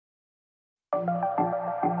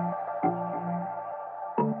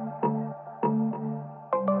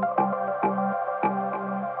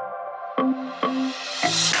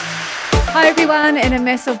everyone, and a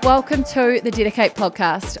massive welcome to the Dedicate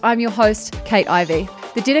podcast. I'm your host, Kate Ivey.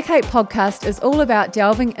 The Dedicate podcast is all about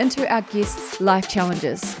delving into our guests' life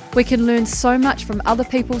challenges. We can learn so much from other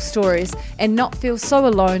people's stories and not feel so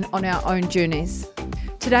alone on our own journeys.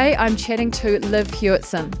 Today, I'm chatting to Liv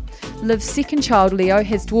Hewetson. Liv's second child, Leo,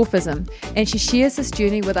 has dwarfism, and she shares this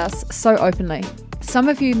journey with us so openly. Some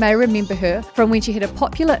of you may remember her from when she had a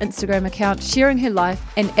popular Instagram account sharing her life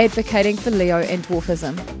and advocating for Leo and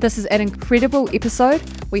dwarfism. This is an incredible episode.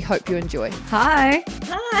 We hope you enjoy. Hi.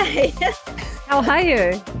 Hi. How are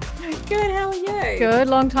you? Good, how are you? Good,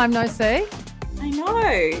 long time no see. I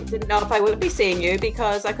know. Didn't know if I would be seeing you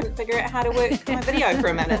because I couldn't figure out how to work my video for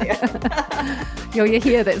a minute there. You're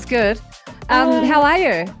here, that's good. How are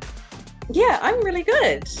you? Yeah, I'm really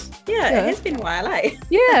good. Yeah, Good. It has been a while, eh?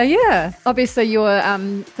 Yeah. Obviously, your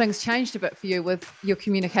things changed a bit for you with your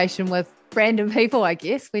communication with random people, I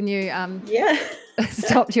guess, when you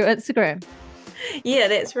stopped your Instagram. Yeah,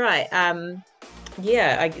 that's right. I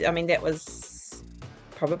mean, that was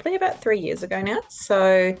probably about 3 years ago now.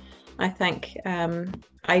 So I think,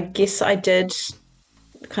 I guess I did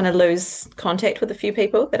kind of lose contact with a few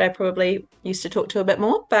people that I probably used to talk to a bit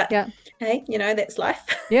more. But hey, that's life.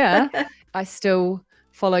 Yeah. I still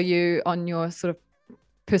follow you on your sort of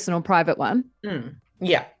personal private one.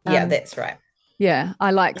 Yeah, that's right. Yeah,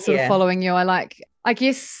 I like sort of following you. I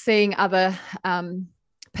guess, seeing other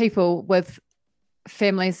people with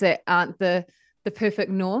families that aren't the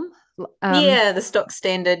perfect norm. The stock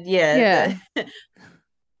standard. Yeah.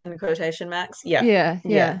 In quotation marks. Yeah,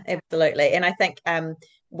 absolutely. And I think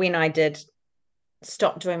when I did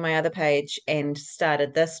stop doing my other page and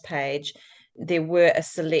started this page, there were a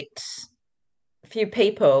select few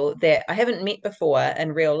people that I haven't met before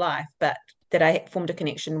in real life, but that I formed a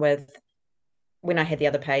connection with when I had the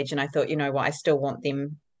other page. And I thought, you know what, I still want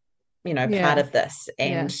them, part of this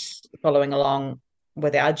and following along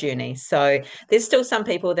with our journey. So there's still some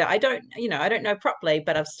people that I don't know properly,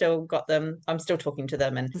 but I've still got them. I'm still talking to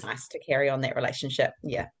them, and it's nice to carry on that relationship.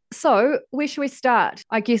 Yeah. So where should we start?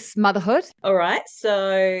 I guess motherhood. All right.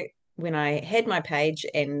 So when I had my page,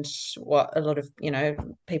 and what a lot of,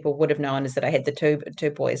 people would have known is that I had the two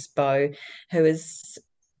boys, Bo, who is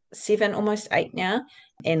 7, almost 8 now,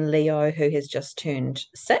 and Leo, who has just turned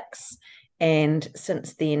 6. And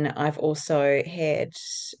since then, I've also had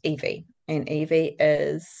Evie, and Evie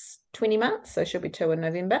is 20 months, so she'll be 2 in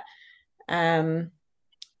November.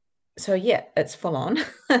 So yeah, it's full on.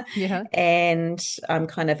 Yeah. And I'm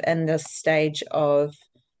kind of in this stage of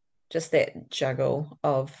just that juggle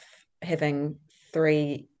of having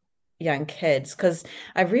 3 young kids, because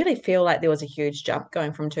I really feel like there was a huge jump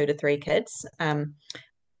going from 2 to 3 kids.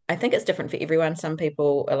 I think it's different for everyone. Some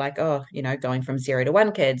people are like, going from 0 to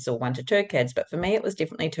 1 kids or 1 to 2 kids. But for me, it was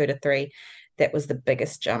definitely 2 to 3. That was the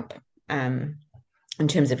biggest jump in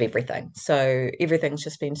terms of everything. So everything's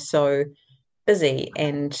just been so busy,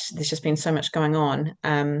 and there's just been so much going on.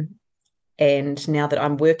 And now that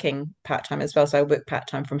I'm working part-time as well, so I work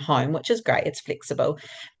part-time from home, which is great. It's flexible,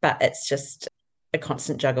 but it's just a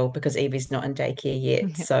constant juggle because Evie's not in daycare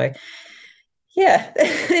yet. So yeah,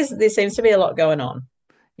 there seems to be a lot going on.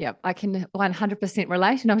 Yeah, I can 100%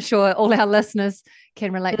 relate, and I'm sure all our listeners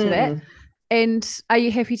can relate to that. And are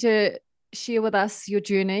you happy to share with us your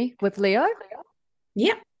journey with Leo?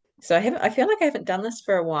 Yeah. So I feel like I haven't done this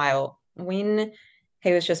for a while. When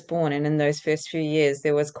he was just born, and in those first few years,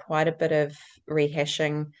 there was quite a bit of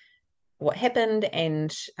rehashing what happened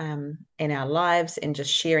and in our lives, and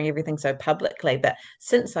just sharing everything so publicly. But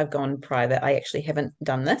since I've gone private, I actually haven't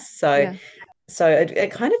done this. So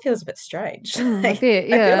it kind of feels a bit strange. I bet,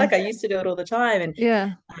 yeah. I feel like I used to do it all the time,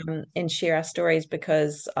 and share our stories,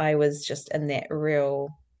 because I was just in that real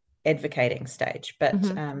advocating stage. But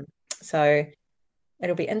so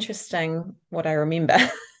it'll be interesting what I remember.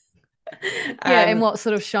 And what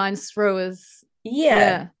sort of shines through is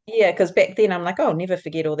because back then I'm like, oh, never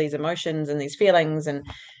forget all these emotions and these feelings, and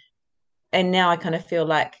now I kind of feel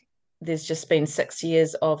like there's just been 6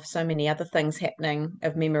 years of so many other things happening,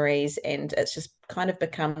 of memories, and it's just kind of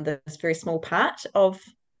become this very small part of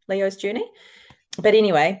Leo's journey. But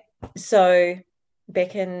anyway, so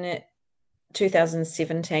back in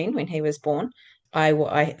 2017 when he was born, I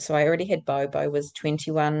already had Bo. Bo was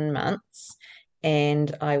 21 months,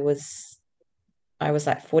 and I was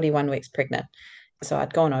like 41 weeks pregnant. So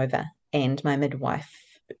I'd gone over, and my midwife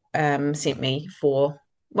sent me for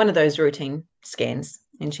one of those routine scans,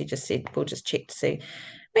 and she just said, we'll just check to see,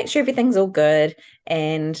 make sure everything's all good.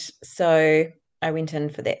 And so I went in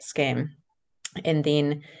for that scan, and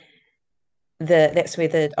then that's where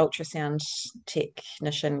the ultrasound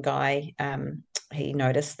technician guy, he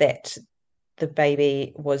noticed that the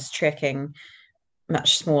baby was tracking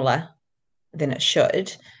much smaller than it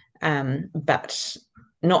should, but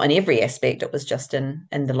not in every aspect. It was just in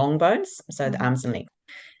the long bones, so the arms and legs,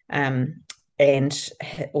 and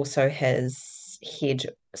also his head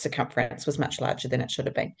circumference was much larger than it should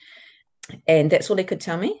have been. And that's all he could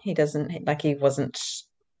tell me. He wasn't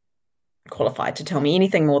qualified to tell me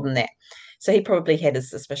anything more than that. So he probably had his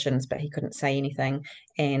suspicions, but he couldn't say anything.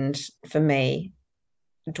 And for me,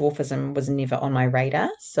 dwarfism was never on my radar.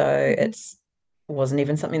 So it wasn't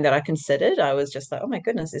even something that I considered. I was just like, oh my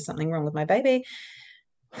goodness, there's something wrong with my baby.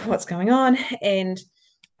 What's going on? And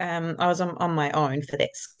I was on my own for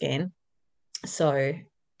that scan. So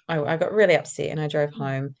I got really upset and I drove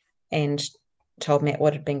home and told Matt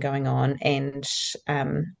what had been going on. And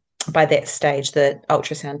by that stage, the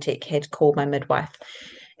ultrasound tech had called my midwife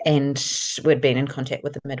and we'd been in contact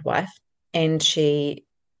with the midwife. And she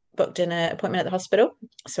booked in an appointment at the hospital.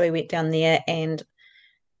 So we went down there, and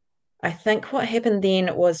I think what happened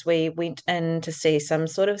then was we went in to see some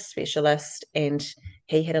sort of specialist, and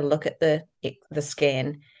he had a look at the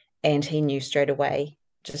scan, and he knew straight away,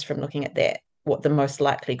 just from looking at that, what the most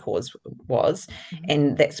likely cause was.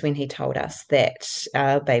 And that's when he told us that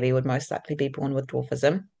our baby would most likely be born with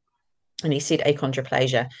dwarfism. And he said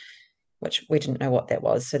achondroplasia, which we didn't know what that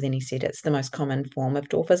was. So then he said it's the most common form of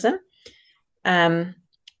dwarfism. And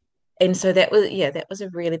so that was a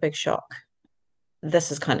really big shock.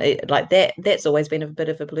 This is kind of like that's always been a bit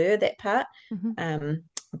of a blur, that part.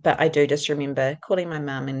 But I do just remember calling my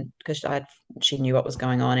mum, and because she knew what was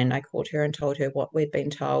going on, and I called her and told her what we'd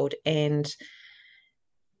been told. And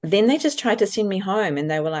then they just tried to send me home, and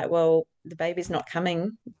they were like, well, the baby's not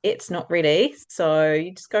coming, it's not ready, so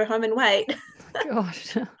you just go home and wait.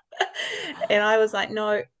 Gosh. And I was like,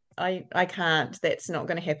 no, I can't, that's not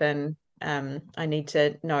going to happen. I need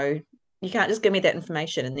to know. You can't just give me that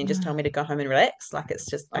information and then just tell me to go home and relax. Like, it's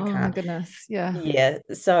just, I Oh can't. my goodness. Yeah. Yeah.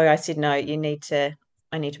 So I said, no, I need to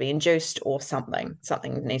be induced, or something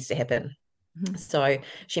needs to happen. So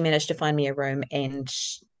she managed to find me a room, and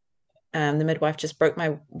the midwife just broke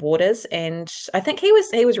my waters, and I think he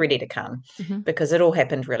was ready to come because it all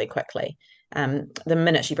happened really quickly. The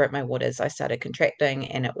minute she broke my waters, I started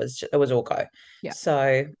contracting, and it was all go. Yeah.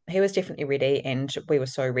 So he was definitely ready, and we were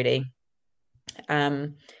so ready.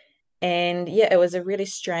 And yeah, it was a really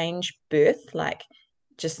strange birth, like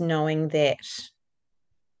just knowing that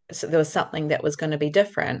there was something that was going to be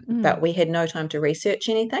different, but we had no time to research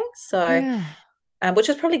anything. So, which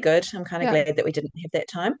was probably good. I'm kind of glad that we didn't have that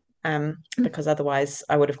time, because otherwise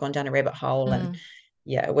I would have gone down a rabbit hole, and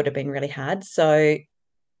yeah, it would have been really hard. So,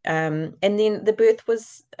 and then the birth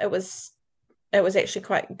was actually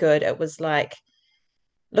quite good. It was like,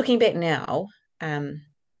 looking back now,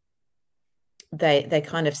 they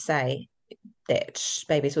kind of say that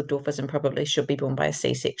babies with dwarfism probably should be born by a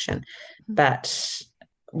C-section, but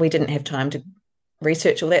we didn't have time to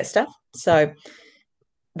research all that stuff. So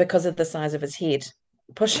because of the size of his head,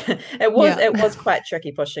 it was quite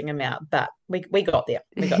tricky pushing him out, but we got there.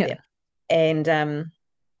 We got there. And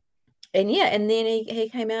yeah, and then he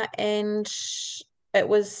came out, and it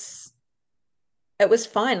was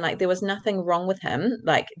fine. Like, there was nothing wrong with him.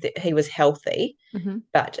 Like, he was healthy,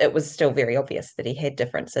 but it was still very obvious that he had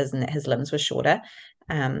differences, and that his limbs were shorter,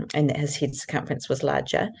 and that his head circumference was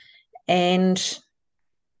larger. And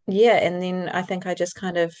yeah, and then I think I just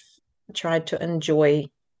kind of tried to enjoy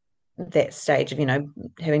that stage of,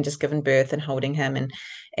 having just given birth and holding him,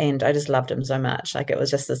 and I just loved him so much. Like, it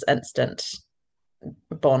was just this instant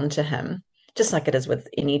bond to him, just like it is with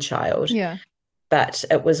any child. Yeah. But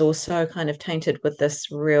it was also kind of tainted with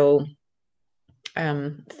this real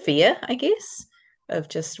fear, I guess, of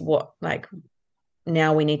just what, like,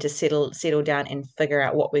 now we need to settle down and figure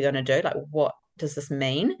out what we're going to do. Like, what does this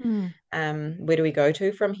mean? Where do we go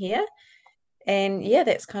to from here? And yeah,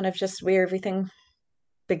 that's kind of just where everything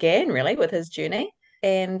began, really, with his journey.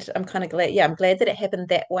 And I'm kind of glad, I'm glad that it happened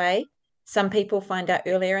that way. Some people find out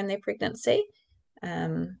earlier in their pregnancy,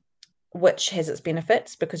 which has its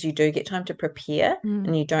benefits, because you do get time to prepare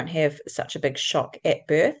and you don't have such a big shock at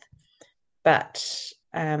birth. But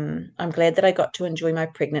I'm glad that I got to enjoy my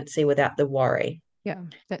pregnancy without the worry. Yeah,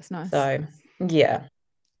 that's nice. So, yeah.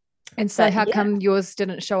 And so how come yours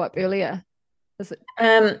didn't show up earlier? Is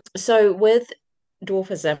it? So with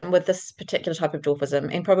dwarfism, with this particular type of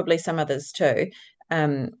dwarfism, and probably some others too,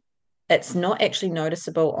 it's not actually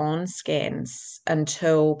noticeable on scans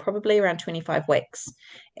until probably around 25 weeks.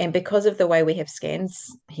 And because of the way we have scans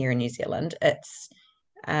here in New Zealand, it's,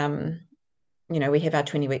 we have our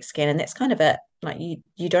 20-week scan, and that's kind of it. Like,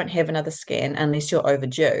 you don't have another scan unless you're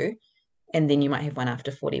overdue, and then you might have one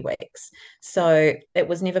after 40 weeks. So it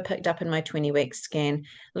was never picked up in my 20-week scan.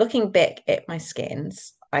 Looking back at my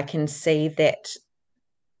scans, I can see that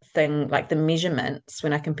thing, like the measurements,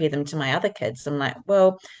 when I compare them to my other kids, I'm like,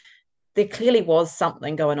 well, there clearly was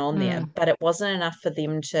something going on there, but it wasn't enough for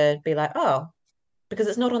them to be like, oh, because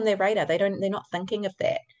it's not on their radar. They're not thinking of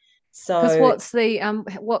that. Because So what's the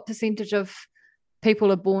what percentage of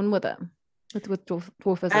people are born with it, with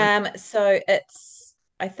dwarfism? so it's,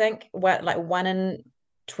 I think, what, like 1 in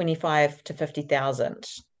 25 to 50,000.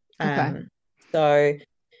 Okay. So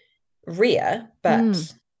rare, Mm.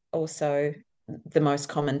 but also the most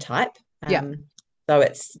common type. Yeah. So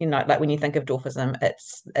it's, like when you think of dwarfism,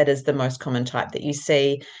 it is the most common type that you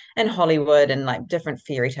see in Hollywood and like different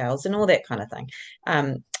fairy tales and all that kind of thing.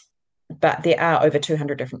 But there are over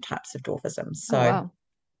 200 different types of dwarfism. Oh So wow.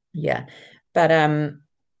 yeah, but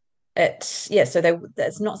so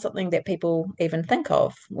it's not something that people even think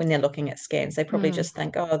of when they're looking at scans. They probably Mm. just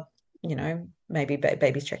think, oh, maybe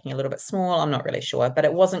baby's tracking a little bit small. I'm not really sure, but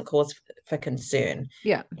it wasn't cause for concern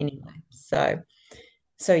Yeah. anyway.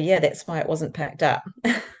 So yeah, that's why it wasn't packed up.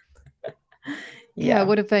 Yeah, it Yeah,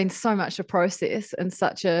 would have been so much to process in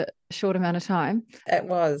such a short amount of time. it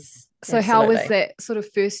was So how was absolutely. that sort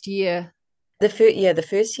of first year? The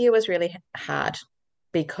first year was really hard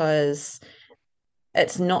because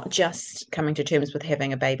it's not just coming to terms with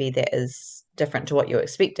having a baby that is different to what you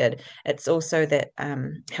expected. It's also that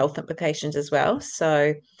health implications as well.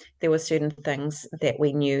 So there were certain things that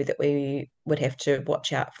we knew that we would have to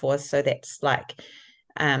watch out for. So that's like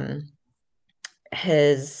um,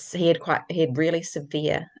 he had really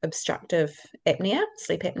severe obstructive apnea,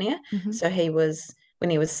 sleep apnea. Mm-hmm. So when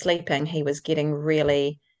he was sleeping, he was getting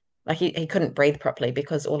really, like, he couldn't breathe properly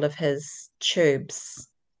because all of his tubes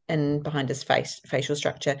in behind his facial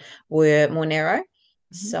structure were more narrow.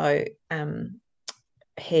 Mm-hmm. So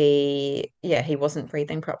he wasn't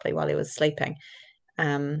breathing properly while he was sleeping.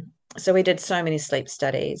 So we did so many sleep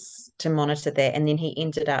studies to monitor that, and then he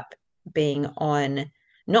ended up being on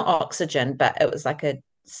not oxygen, but it was like a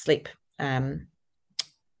sleep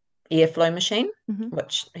airflow machine, Mm-hmm.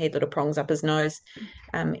 which had little prongs up his nose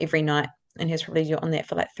every night, and he was probably on that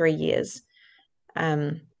for like 3 years.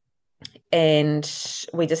 Um, and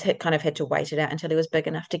we just had to wait it out until he was big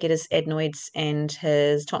enough to get his adenoids and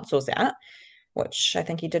his tonsils out, which I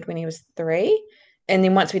think he did when he was 3. And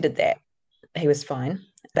then once we did that, he was fine.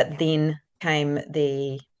 But then came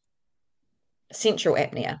the central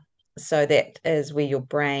apnea. So that is where your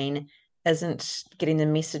brain isn't getting the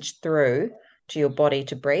message through to your body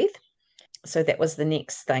to breathe. So that was the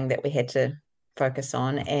next thing that we had to focus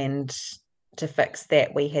on. And to fix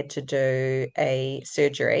that, we had to do a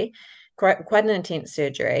surgery, quite an intense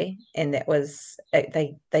surgery. And that was,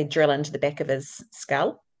 they drill into the back of his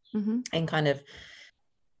skull Mm-hmm. and kind of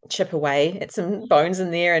chip away at some bones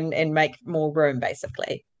in there and make more room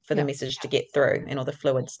basically for the Yeah. message to get through and all the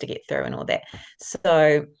fluids to get through and all that.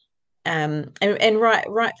 So and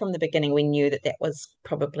right from the beginning we knew that was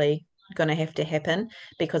probably going to have to happen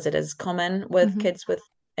because it is common with Mm-hmm. kids with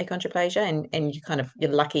achondroplasia, and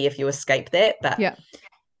you're lucky if you escape that, Yeah.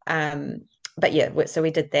 um but yeah, so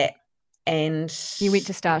we did that. And You went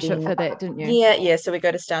to Starship then for that, didn't you? yeah, so we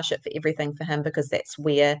go to Starship for everything for him because that's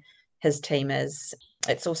where his team is.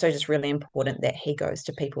 It's also just really important that he goes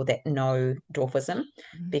to people that know dwarfism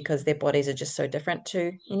Mm-hmm. because their bodies are just so different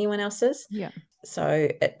to anyone else's. Yeah. So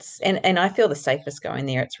it's and I feel the safest going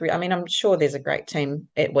there. I mean, I'm sure there's a great team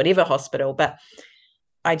at whatever hospital, but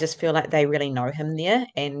I just feel like they really know him there,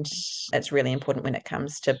 and it's really important when it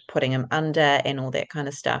comes to putting him under and all that kind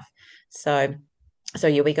of stuff. So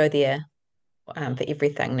yeah, we go there for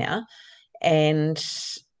everything now. And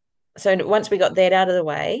so once we got that out of the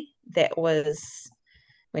way, that was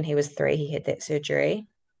when he was 3, he had that surgery.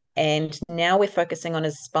 And now we're focusing on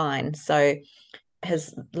his spine. So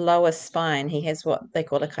his lower spine, he has what they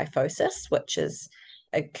call a kyphosis, which is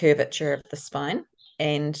a curvature of the spine.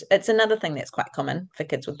 And it's another thing that's quite common for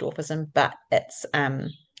kids with dwarfism, but it's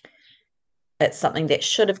something that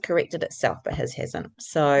should have corrected itself, but his hasn't.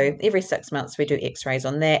 So every 6 months we do X-rays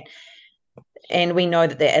on that, and we know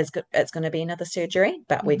that it's going to be another surgery,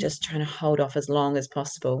 but we're Mm-hmm. just trying to hold off as long as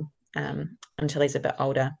possible until he's a bit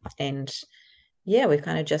older. And yeah, we're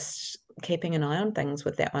kind of just keeping an eye on things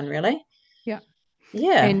with that one, really. Yeah.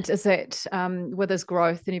 Yeah. And is that with his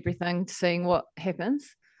growth and everything, seeing what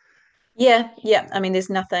happens? Yeah. I mean, there's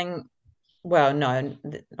nothing, well, no,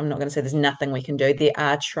 I'm not going to say there's nothing we can do. There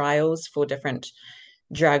are trials for different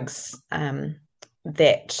drugs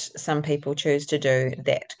that some people choose to do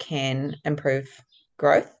that can improve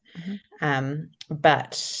growth. Mm-hmm.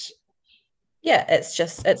 But yeah,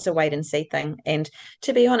 it's a wait and see thing. And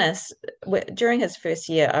to be honest, during his first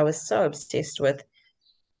year, I was so obsessed with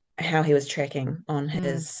how he was tracking on Mm,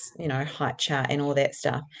 his, height chart and all that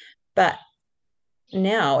stuff. But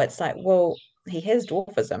now it's like, well, he has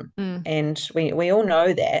dwarfism, mm, and we all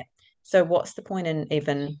know that. So what's the point in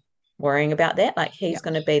even worrying about that? Like yeah. he's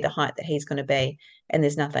going to be the height that he's going to be, and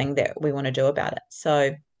there's nothing that we want to do about it.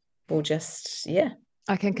 So we'll just, yeah,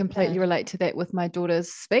 I can completely relate to that with my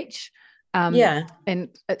daughter's speech. Um, yeah, and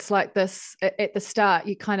it's like this at the start,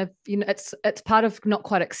 you kind of, it's part of not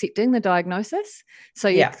quite accepting the diagnosis. So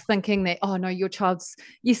you're yeah. thinking that, oh no, your child's,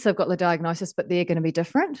 yes, they've got the diagnosis, but they're going to be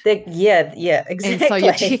different. Yeah, yeah, And so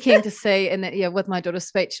you're exactly. checking to see, and that, yeah, with my daughter's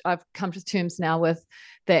speech, I've come to terms now with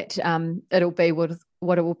that it'll be what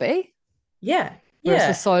it will be. Yeah, Whereas for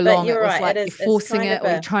yeah. so But long, it you're was right. like you're It's forcing kind it of or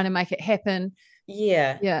you're a, trying to make it happen.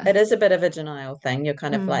 yeah, Yeah. it is a bit of a denial thing. You're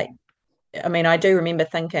kind of Mm, like, I mean, I do remember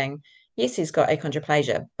thinking, yes, he's got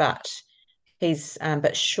achondroplasia, but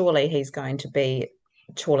surely he's going to be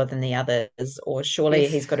taller than the others, or surely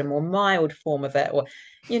yes. he's got a more mild form of it, or,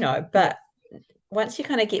 Yeah. but once you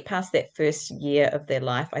kind of get past that first year of their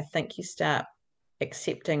life, I think you start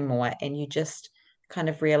accepting more and you just kind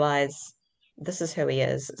of realize this is who he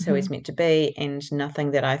is, it's who Mm-hmm. he's meant to be, and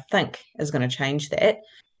nothing that I think is going to change that.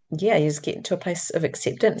 Yeah, you just get to a place of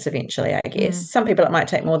acceptance eventually, I guess. Mm, Some people it might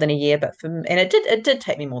take more than a year, but and it did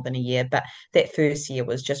take me more than a year, but that first year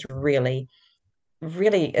was just really,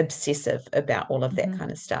 really obsessive about all of that mm-hmm.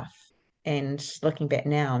 kind of stuff. And looking back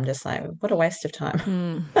now, I'm just like, what a waste of time.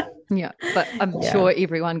 Mm. Yeah. But I'm Yeah. sure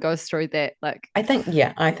everyone goes through that. Like, I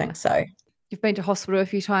yeah, think so. you've been to hospital a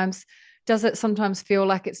few times. Does it sometimes feel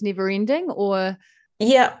like it's never ending or?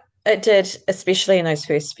 Yeah, it did, especially in those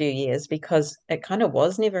first few years, because it kind of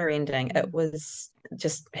was never ending. It Mm, was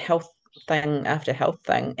just health thing after health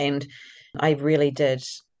thing. And I really did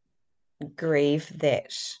grieve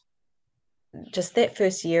that, just that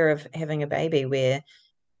first year of having a baby where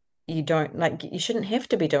you don't like, you shouldn't have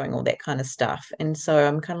to be doing all that kind of stuff. And so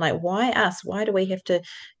I'm kind of like, why us? Why do we have to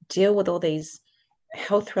deal with all these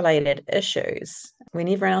health related issues when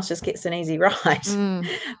everyone else just gets an easy ride? mm,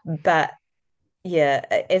 But yeah,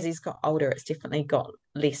 as he's got older, it's definitely got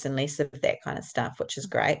less and less of that kind of stuff, which is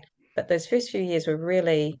great. But those first few years were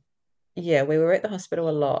really, yeah, we were at the hospital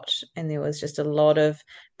a lot, and there was just a lot of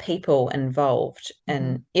people involved mm-hmm.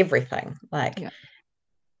 in everything, like Yeah.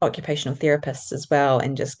 occupational therapists as well,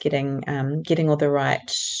 and just getting all the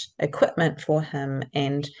right equipment for him.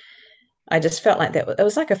 And I just felt like that it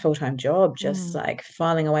was like a full-time job, just Mm, like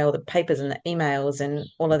filing away all the papers and the emails and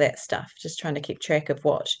all of that stuff, just trying to keep track of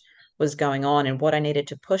what was going on and what I needed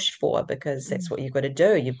to push for, because that's mm, what you've got to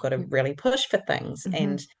do. You've got to yeah. really push for things, Mm-hmm.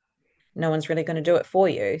 and no one's really going to do it for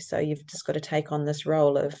you. So you've just got to take on this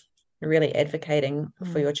role of really advocating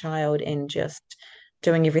for Mm, your child and just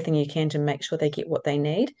doing everything you can to make sure they get what they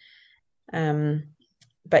need. Um,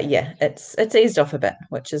 but yeah, it's eased off a bit,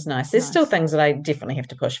 which is nice. There's still nice. things that I definitely have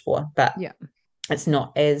to push for, but Yeah. it's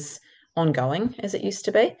not as ongoing as it used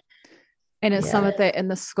to be. And is some Yeah. of that in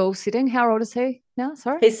the school setting? How old is he now?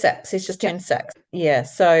 Sorry. He's 6. He's just Yeah. turned 6. Yeah.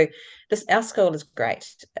 So this our school is great.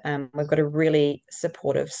 We've got a really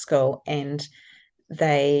supportive school, and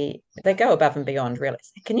they go above and beyond. Really.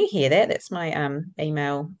 Can you hear that? That's my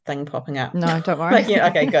email thing popping up. No, don't worry. Like, yeah.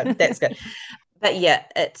 Okay. Good. That's good. But yeah,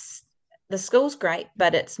 it's the school's great,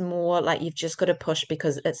 but it's more like you've just got to push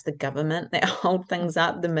because it's the government that hold things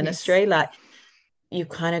up, the Yes. ministry. Like you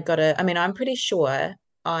kind of got to. I mean, I'm pretty sure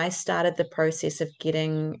I started the process of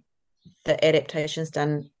getting the adaptations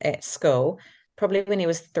done at school probably when he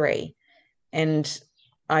was 3. And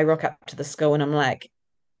I rock up to the school and I'm like,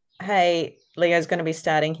 hey, Leo's going to be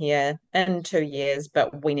starting here in 2 years,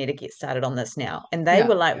 but we need to get started on this now. And they Yeah.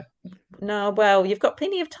 were like, no, well, you've got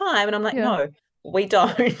plenty of time. And I'm like, Yeah. no, we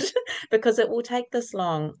don't, because it will take this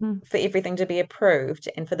long Mm. for everything to be approved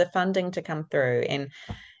and for the funding to come through.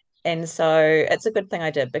 And so it's a good thing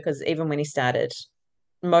I did, because even when he started,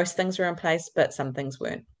 most things were in place, but some things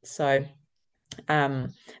weren't. So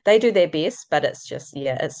um, they do their best, but it's just,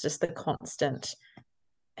 yeah, it's just the constant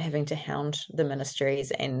having to hound the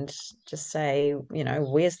ministries and just say,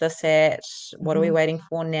 where's this at? What are we Mm-hmm. waiting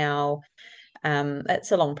for now?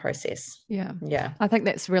 It's a long process. Yeah. Yeah. I think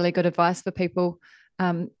that's really good advice for people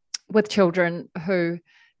um, with children who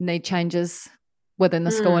need changes within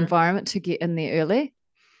the school Mm. environment to get in there early.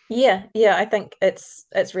 Yeah, yeah, I think it's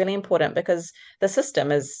really important, because the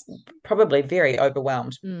system is probably very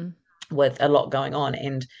overwhelmed Mm. with a lot going on,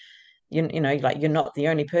 and like you're not the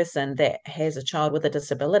only person that has a child with a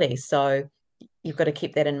disability, so you've got to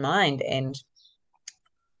keep that in mind. And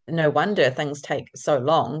no wonder things take so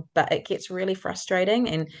long, but it gets really frustrating.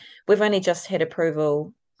 And we've only just had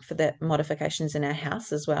approval for the modifications in our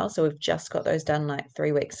house as well. So we've just got those done like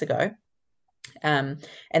 3 weeks ago. And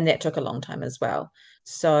that took a long time as well.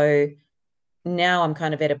 So now I'm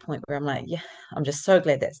kind of at a point where I'm like, yeah, I'm just so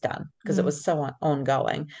glad that's done because it Mm. was so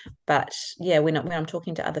ongoing. But yeah, when I'm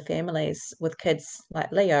talking to other families with kids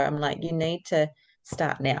like Leo, I'm like, you need to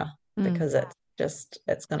start now Mm. because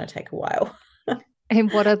it's going to take a while. And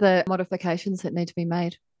what are the modifications that need to be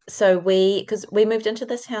made? So because we moved into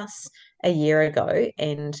this house a year ago,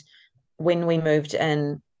 and when we moved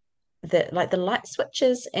in, the light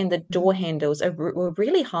switches and the door Mm. handles were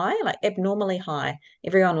really high, like abnormally high.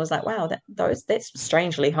 Everyone was like, "Wow, that's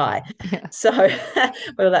strangely high." Yeah. So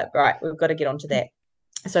we were like, "Right, we've got to get onto that."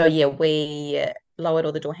 So yeah, we lowered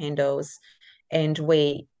all the door handles, and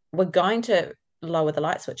we were going to lower the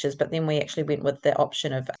light switches, but then we actually went with the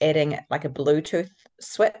option of adding like a Bluetooth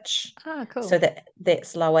switch, Ah, cool. so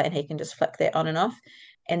that's lower, and he can just flick that on and off.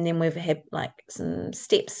 And then we've had like some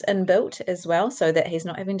steps inbuilt as well, so that he's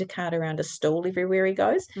not having to cart around a stool everywhere he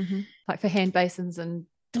goes. Hmm. Like for hand basins and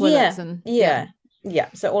toilets Yeah, and yeah. yeah, yeah.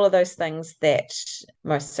 So all of those things that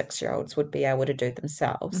most 6-year-olds would be able to do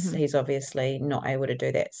themselves, Hmm. he's obviously not able to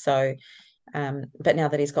do that. So, but now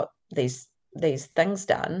that he's got these things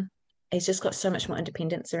done, he's just got so much more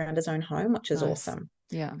independence around his own home, which is Nice. awesome.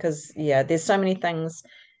 Yeah. Because yeah, there's so many things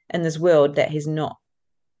in this world that he's not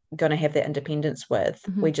going to have that independence with.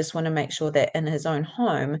 We Hmm. just want to make sure that in his own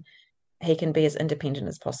home, he can be as independent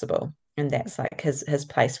as possible. And that's like his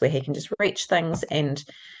place where he can just reach things and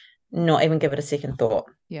not even give it a second thought.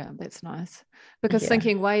 Yeah, that's nice. Because Yeah.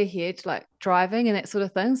 thinking way ahead, like driving and that sort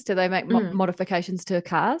of things, do they make Mm. modifications to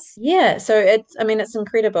cars? Yeah, so I mean, it's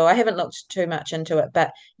incredible. I haven't looked too much into it,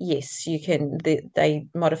 but yes, you can, they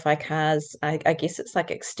modify cars. I guess it's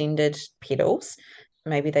like extended pedals.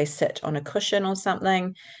 Maybe they sit on a cushion or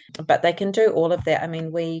something, but they can do all of that. I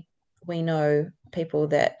mean, we know people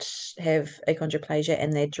that have achondroplasia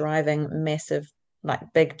and they're driving massive, like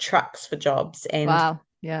big trucks for jobs, Wow.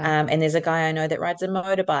 Yeah. and there's a guy I know that rides a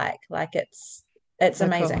motorbike. Like it's So cool.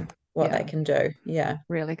 amazing what they Yeah. can do. Yeah.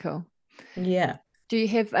 Really cool. Yeah. Do you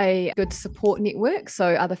have a good support network?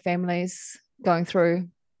 So other families going through?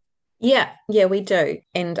 Yeah, yeah, we do.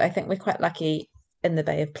 And I think we're quite lucky in the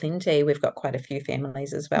Bay of Plenty. We've got quite a few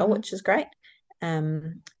families as well, Hmm. which is great.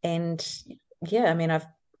 And yeah, I mean, I've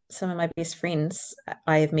some of my best friends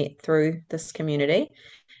I have met through this community,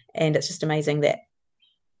 and it's just amazing that,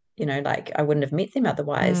 like I wouldn't have met them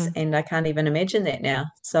otherwise, Mm. and I can't even imagine that now.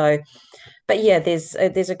 So, but yeah, there's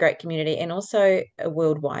a great community and also a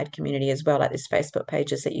worldwide community as well. Like there's Facebook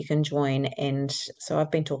pages that you can join, and so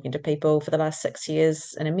I've been talking to people for the last 6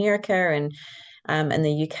 years in America and in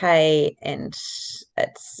the UK, and it's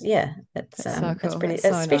That's so it's cool. pretty That's it's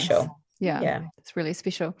so nice. special. Yeah, Yeah. it's really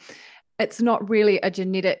special. It's not really a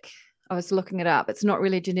genetic, I was looking it up. It's not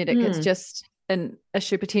really genetic. It's Hmm. just an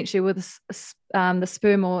issue potentially with the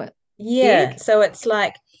sperm or Yeah. egg. So it's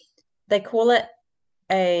like they call it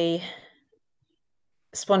a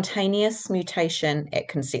spontaneous mutation at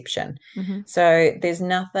conception. Hmm. So there's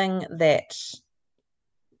nothing that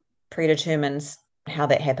predetermines how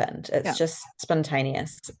that happened. It's Yeah, just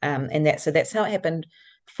spontaneous. And that's how it happened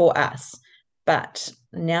for us. But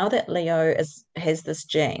now that Leo has this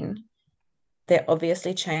gene, that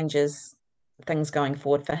obviously changes things going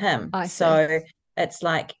forward for him. I see. So it's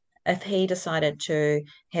like if he decided to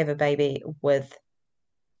have a baby with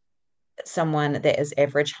someone that is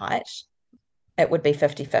average height, it would be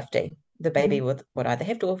 50-50. The baby Hmm. would either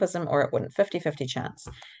have dwarfism or it wouldn't, 50-50 chance.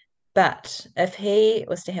 But if he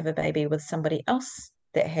was to have a baby with somebody else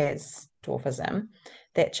that has dwarfism,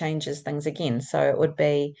 that changes things again. So it would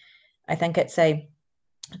be, I think it's a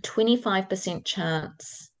 25%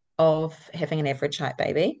 chance of having an average height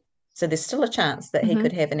baby. So there's still a chance that he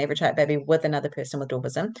could Hmm. have an average height baby with another person with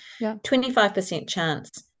dwarfism. Yeah. 25% chance,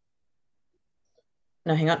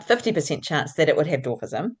 no, hang on, 50% chance that it would have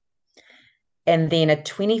dwarfism. And then a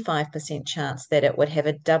 25% chance that it would have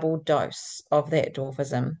a double dose of that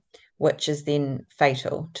dwarfism, which is then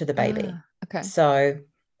fatal to the baby. Ah, okay. So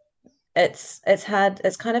it's hard,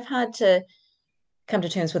 it's kind of hard to come to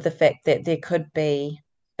terms with the fact that there could be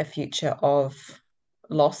a future of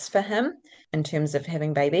loss for him in terms of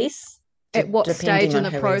having babies, At what stage depending in on the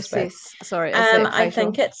who he's with. process, sorry, is that I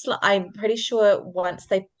think fatal? I'm pretty sure once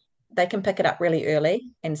they can pick it up really early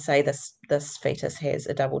and say this fetus has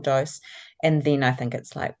a double dose, and then I think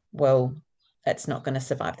it's like, well, it's not going to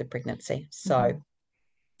survive the pregnancy. Hmm. So,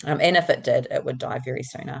 and if it did, it would die very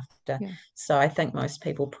soon after. Yeah. So I think most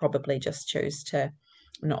people probably just choose to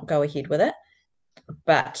not go ahead with it.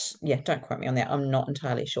 But yeah, don't quote me on that. I'm not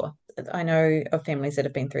entirely sure. I know of families that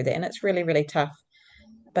have been through that, and it's really, really tough.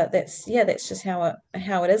 But that's just how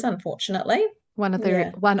it is, unfortunately.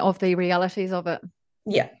 Yeah, one of the realities of it.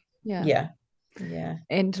 yeah, Yeah. yeah, yeah.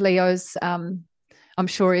 And Leo's, I'm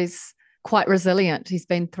sure he's quite resilient. He's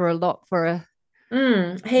been through a lot for a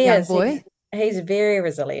He young is. boy. He's very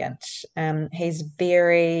resilient. He's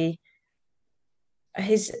very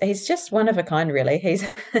he's just one of a kind, really. He's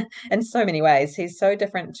in so many ways. He's so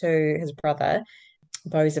different to his brother.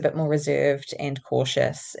 Bo's a bit more reserved and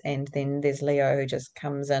cautious, and then there's Leo who just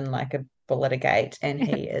comes in like a bull at a gate, and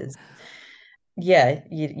he is, yeah,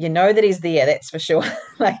 you know that he's there, that's for sure.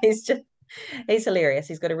 Like he's hilarious.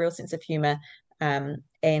 He's got a real sense of humor,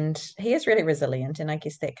 and he is really resilient, and I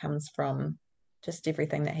guess that comes from just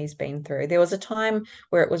everything that he's been through. There was a time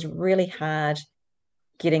where it was really hard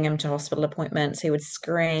getting him to hospital appointments. He would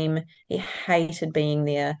scream. He hated being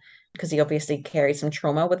there because he obviously carried some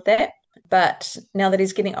trauma with that. But now that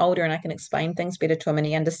he's getting older and I can explain things better to him and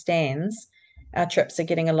he understands, our trips are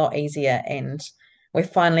getting a lot easier. And we're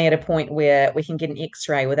finally at a point where we can get an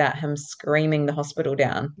x-ray without him screaming the hospital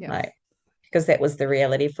down. Yeah. Like, because that was the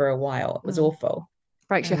reality for a while. It was awful.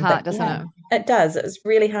 Breaks your But heart, doesn't yeah, it? it does. It's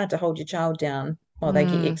really hard to hold your child down while they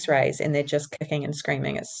get x-rays and they're just kicking and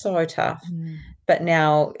screaming. It's so tough. But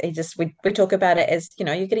now we talk about it as,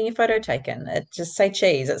 you're getting your photo taken. Just say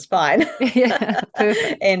cheese, it's fine. Yeah,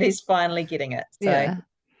 perfect. And he's finally getting it. So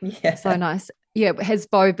Yeah, so yeah. nice. Yeah, has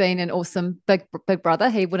Bo been an awesome big brother?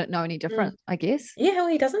 He wouldn't know any Mm. different, I guess. Yeah, well,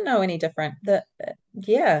 he doesn't know any different.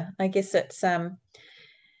 Yeah, I guess it's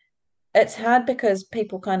hard because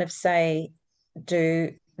people kind of say,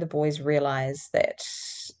 do the boys realize that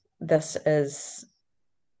this is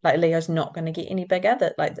like Leo's not going to get any bigger,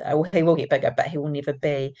 that like he will get bigger, but he will never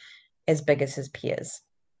be as big as his peers.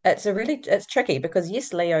 It's tricky because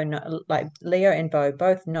yes, Leo and Bo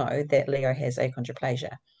both know that Leo has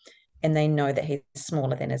achondroplasia and they know that he's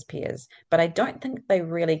smaller than his peers, but I don't think they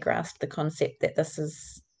really grasp the concept that this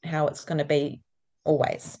is how it's going to be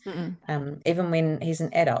always. Even when he's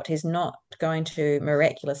an adult, he's not going to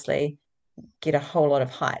miraculously get a whole lot of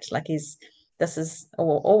height. Like this is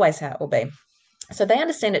always how it will be. So they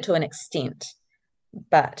understand it to an extent,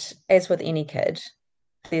 but as with any kid,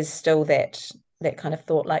 there's still that kind of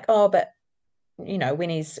thought like, oh, but when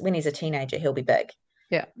he's a teenager, he'll be big.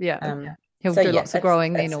 Yeah, yeah. He'll So do yeah, lots of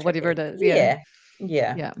growing then it's or whatever tricky. it is. Yeah, Yeah,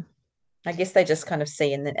 yeah. yeah, I guess they just kind of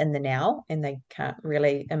see in the now, and they can't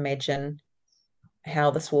really imagine how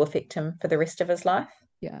this will affect him for the rest of his life.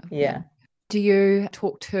 yeah, yeah. Yeah. Do you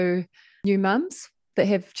talk to new mums that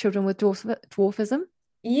have children with dwarfism?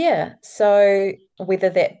 Yeah. So whether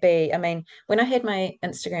that be, I mean, when I had my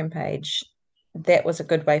Instagram page, that was a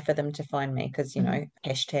good way for them to find me because,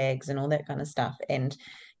 hashtags and all that kind of stuff. And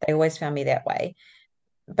they always found me that way.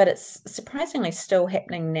 But it's surprisingly still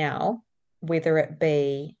happening now, whether it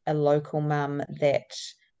be a local mum that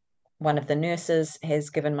one of the nurses has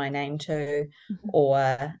given my name to, or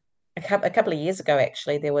a couple of years ago,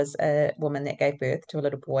 actually, there was a woman that gave birth to a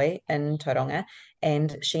little boy in Tauranga,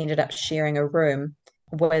 and she ended up sharing a room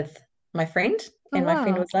with my friend. Oh, And my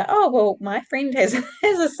friend wow. was like, "Oh, well, my friend has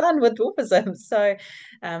has a son with dwarfism."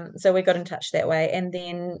 So we got in touch that way. And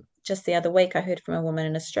then just the other week, I heard from a woman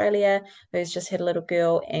in Australia who's just had a little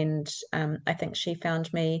girl, and I think she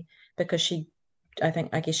found me because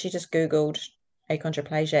I guess she just Googled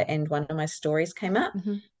achondroplasia and one of my stories came up.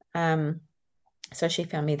 Um, so she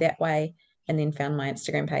found me that way and then found my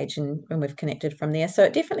Instagram page and we've connected from there. So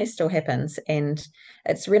it definitely still happens. And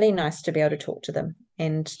it's really nice to be able to talk to them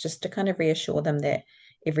and just to kind of reassure them that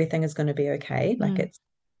everything is going to be okay. Like it's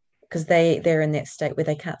because they're in that state where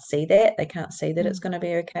they can't see that. They can't see that it's going to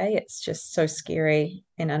be okay. It's just so scary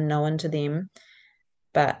and unknown to them.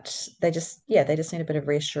 But they just need a bit of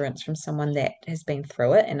reassurance from someone that has been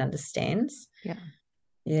through it and understands. Yeah.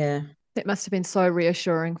 Yeah. That must have been so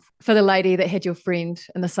reassuring for the lady that had your friend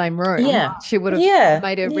in the same room. Yeah. She would have Yeah.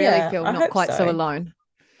 made her really Yeah. feel I not hope quite so so. alone.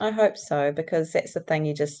 I hope so, because that's the thing.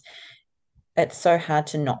 It's so hard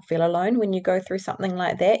to not feel alone when you go through something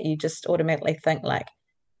like that. You just automatically think like,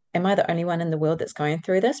 am I the only one in the world that's going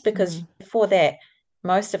through this? Because before that,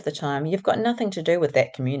 most of the time, you've got nothing to do with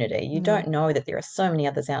that community. You don't know that there are so many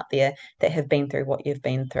others out there that have been through what you've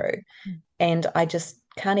been through. And I just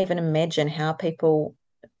can't even imagine how people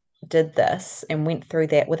did this and went through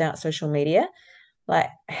that without social media. Like,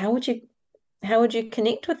 how would you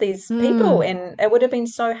connect with these people? And it would have been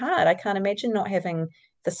so hard. I can't imagine not having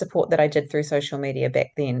the support that I did through social media back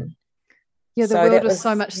then. Yeah, the So world that was so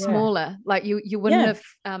was, much yeah, smaller. Like you wouldn't yeah,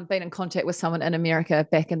 have been in contact with someone in America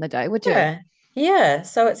back in the day, would you? yeah, yeah.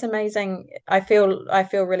 So it's amazing. I feel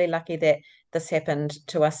really lucky that this happened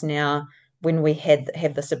to us now when we have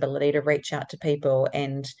this ability to reach out to people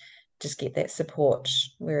and just get that support,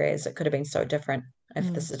 whereas it could have been so different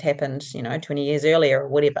if this had happened, 20 years earlier or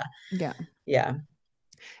whatever. Yeah. Yeah.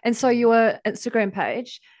 And so your Instagram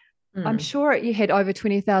page, I'm Mm. sure you had over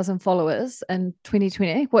 20,000 followers in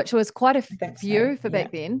 2020, which was quite a I think so. few for Yeah.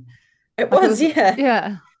 back then. It Like it was, was, yeah.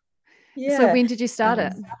 yeah. So Yeah. when did you start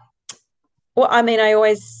it? Well, I mean, I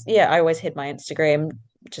always had my Instagram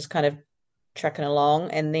just kind of trucking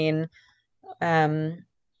along, and then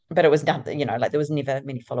but it was nothing, like there was never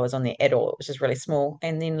many followers on there at all. It was just really small.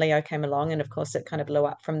 And then Leo came along, and of course it kind of blew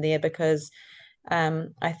up from there because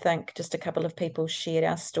I think just a couple of people shared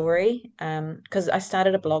our story. Because I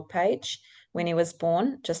started a blog page when he was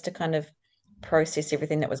born, just to kind of process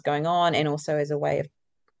everything that was going on, and also as a way of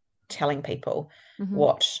telling people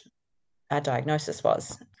what our diagnosis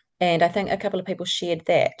was. And I think a couple of people shared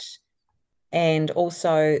that. And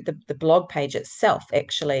also the blog page itself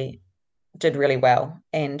actually did really well,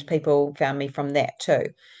 and people found me from that too.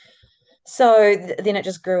 So then it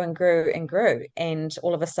just grew and grew and grew. And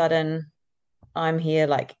all of a sudden, I'm here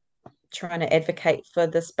like trying to advocate for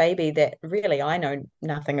this baby that really I know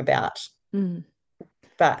nothing about. Mm.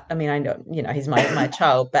 But I mean, I know, he's my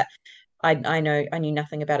child, but I knew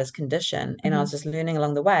nothing about his condition, and I was just learning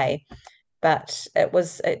along the way. But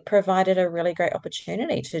it provided a really great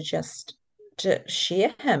opportunity to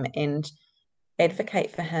share him and advocate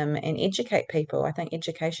for him and educate people. I think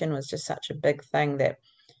education was just such a big thing that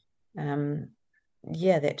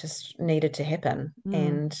that just needed to happen.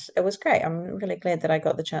 And it was great. I'm really glad that I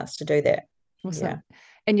got the chance to do that. Awesome. Yeah.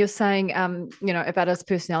 And you're saying, about his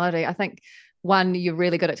personality. I think one, you're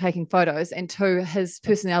really good at taking photos, and two, his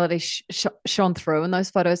personality shone through in those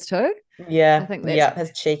photos too. I Yeah. think that's, Yeah.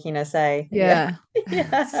 His cheekiness, eh? Yeah. yeah,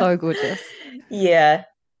 Yeah. so gorgeous. Yeah.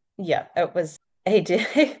 Yeah. It was, he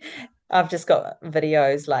did. I've just got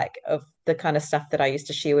videos like of the kind of stuff that I used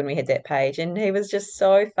to share when we had that page. And he was just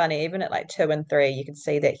so funny. Even at like 2 and 3, you could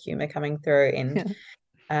see that humor coming through. And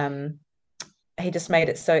um he just made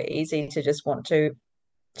it so easy to just want to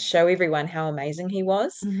show everyone how amazing he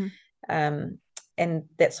was. Um, and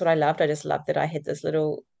that's what I loved. I just loved that I had this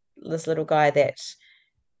little guy that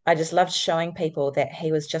I just loved showing people that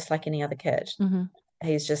he was just like any other kid.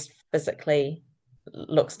 He's just physically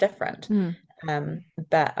looks different.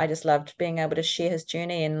 But I just loved being able to share his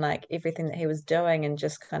journey and like everything that he was doing, and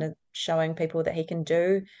just kind of showing people that he can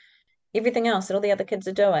do everything else that all the other kids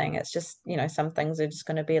are doing. It's just, some things are just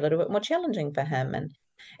going to be a little bit more challenging for him.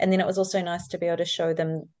 And then it was also nice to be able to show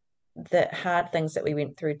them the hard things that we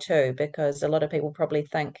went through too, because a lot of people probably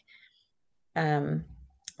think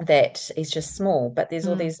that he's just small, but there's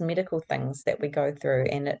all these medical things that we go through,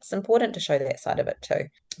 and it's important to show that side of it too,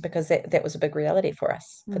 because that was a big reality for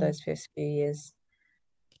us for those first few years.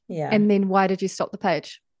 Yeah. And then why did you stop the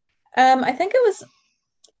page? I think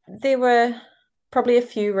there were probably a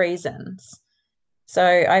few reasons. So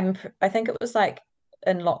I think it was like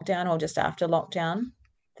in lockdown or just after lockdown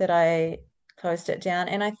that I closed it down.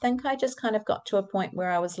 And I think I just kind of got to a point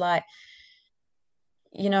where I was like,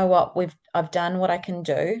 you know what, I've done what I can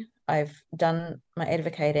do. I've done my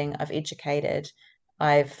advocating, I've educated,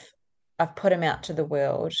 I've put him out to the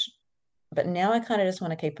world, but now I kind of just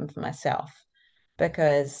want to keep him for myself,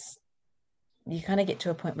 because you kind of get to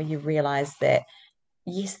a point where you realize that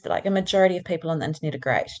yes, like a majority of people on the internet are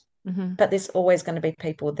great, but there's always going to be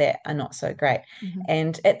people that are not so great.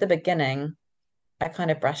 And at the beginning, I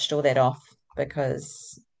kind of brushed all that off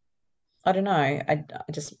because I don't know, I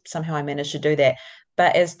just somehow I managed to do that.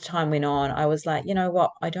 But as time went on, I was like, you know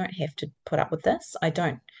what? I don't have to put up with this. I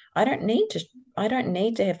don't need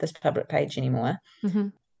to have this public page anymore.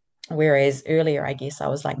 Whereas earlier, I guess I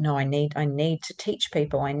was like, no, I need to teach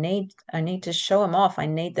people. I need to show them off. I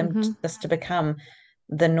need them this to become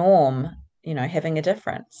the norm, having a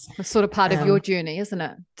difference. It's sort of part of your journey, isn't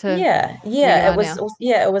it? To Yeah, where you yeah, are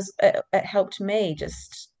now. it helped me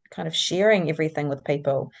just kind of sharing everything with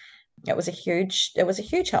people. It was a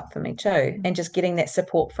huge help for me too. And just getting that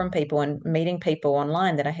support from people and meeting people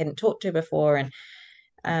online that I hadn't talked to before. And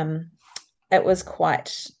it was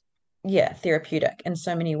quite, therapeutic in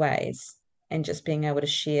so many ways, and just being able to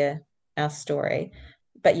share our story.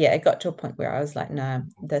 But yeah, it got to a point where I was like, no,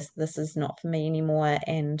 this is not for me anymore.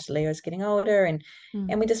 And Leo's getting older, and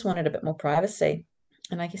we just wanted a bit more privacy.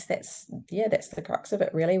 And I guess that's the crux of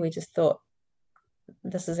it, really. We just thought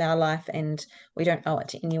this is our life, and we don't owe it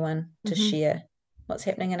to anyone to share what's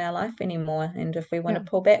happening in our life anymore. And if we want to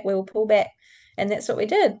pull back, we will pull back. And that's what we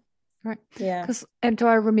did. Right. Yeah. And do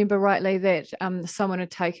I remember rightly that someone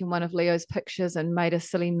had taken one of Leo's pictures and made a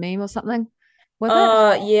silly meme or something with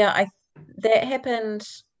it? Yeah, that happened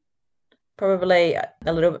probably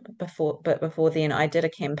a little bit before then, I did a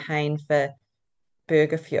campaign for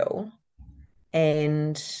Burger Fuel,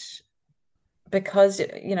 and because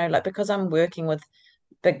like because I'm working with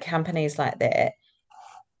big companies like that,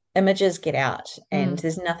 images get out, and Mm.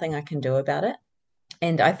 there's nothing I can do about it.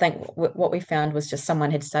 And I think what we found was just someone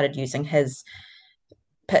had started using his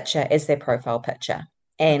picture as their profile picture,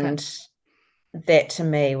 Okay. and that to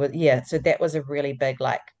me was yeah. So that was a really big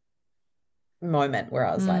like moment where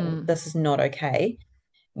I was like, Mm. this is not okay.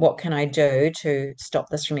 What can I do to stop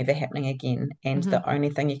this from ever happening again? And Hmm. the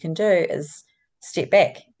only thing you can do is step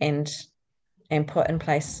back and put in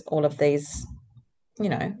place all of these,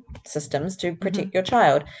 systems to Hmm. protect your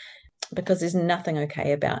child, because there's nothing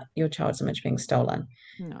okay about your child's image being stolen.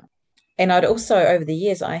 No. And I'd also, over the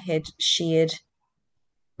years, I had shared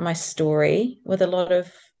my story with a lot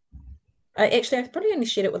of, I probably only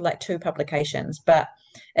shared it with like two publications, but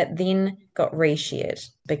it then got reshared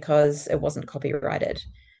because it wasn't copyrighted.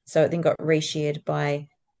 So it then got reshared by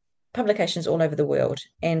publications all over the world.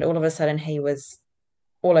 And all of a sudden, he was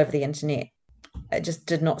all over the internet. It just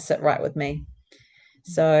did not sit right with me.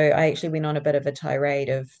 So I actually went on a bit of a tirade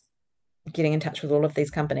of getting in touch with all of these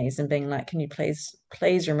companies and being like, can you please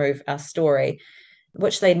remove our story,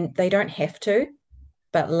 which they don't have to,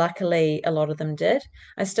 but luckily a lot of them did.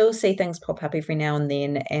 I still see things pop up every now and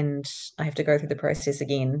then, and I have to go through the process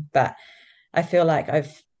again, but I feel like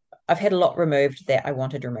I've had a lot removed that I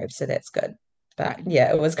wanted removed, so that's good. But Great.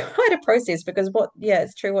 yeah, it was quite a process because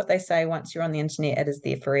it's true what they say, once you're on the internet, it is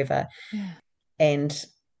there forever. Yeah. And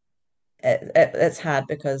it's hard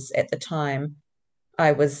because at the time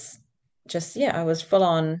I was I was full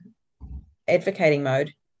on advocating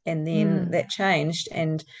mode, and then Mm. that changed,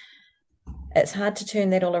 and it's hard to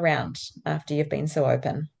turn that all around after you've been so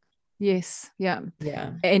open. Yes. Yeah.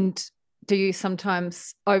 Yeah. And do you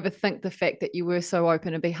sometimes overthink the fact that you were so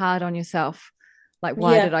open and be hard on yourself? Like,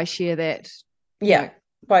 why did Yeah. I share that? You Yeah. know.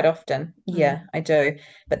 Quite often. Mm. Yeah, I do.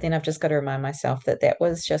 But then I've just got to remind myself that that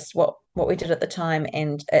was just what we did at the time,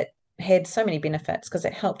 and it had so many benefits because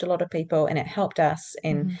it helped a lot of people and it helped us.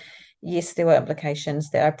 And Hmm. yes, there were implications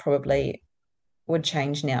that I probably would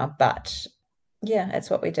change now, but yeah, it's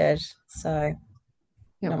what we did. So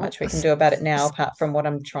Yeah. not Well, much we can do about it now apart from what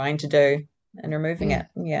I'm trying to do and removing yeah. it.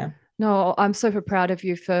 Yeah. No, I'm super proud of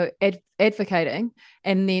you for advocating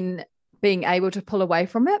and then being able to pull away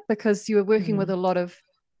from it, because you were working with Mm. a lot of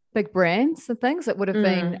big brands and things that would have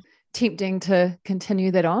been Mm. tempting to continue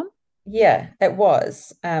that on. Yeah, it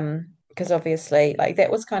was. Because obviously, like that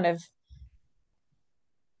was kind of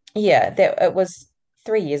yeah, that it was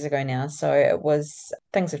 3 years ago now. So it was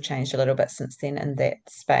things have changed a little bit since then in that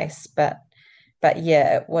space. But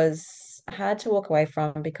yeah, it was hard to walk away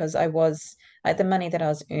from because I was like the money that I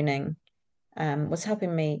was earning was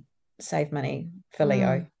helping me save money for Mm.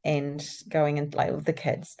 Leo and going in like with the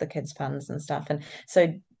kids funds and stuff. And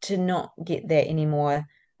so to not get that anymore,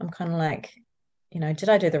 I'm kind of like, did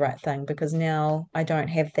I do the right thing? Because now I don't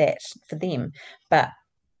have that for them. But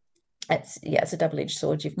it's a double-edged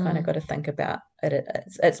sword. You've kind of Mm. got to think about it.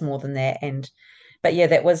 It's more than that. And but yeah,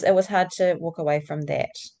 it was hard to walk away from that.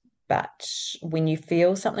 But when you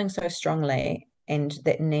feel something so strongly and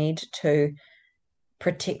that need to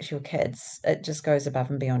protect your kids, it just goes above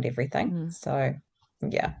and beyond everything. Mm. So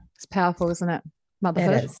yeah, It's powerful, isn't it? it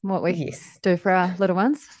Motherhood, is. what we Yes. do for our little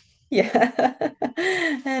ones. Yeah.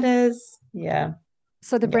 It is. Yeah.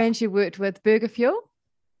 So the Yeah. brands you worked with, Burger Fuel,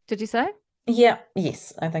 did you say? Yeah.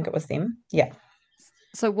 Yes. I think it was them. Yeah.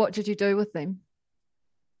 So what did you do with them?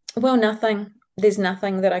 Well, nothing. There's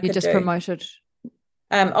nothing that I You could just do. promoted.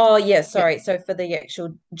 Oh yeah, Yeah. sorry. So for the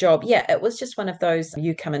actual job, yeah, it was just one of those,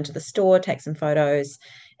 you come into the store, take some photos,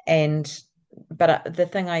 and but the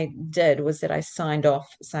thing I did was that I signed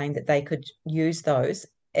off saying that they could use those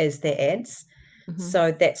as their ads. Hmm.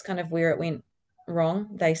 So that's kind of where it went wrong.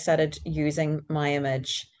 They started using my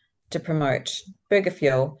image to promote Burger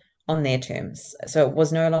Fuel on their terms. So it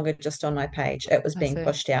was no longer just on my page. It was I being see.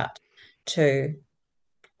 pushed out to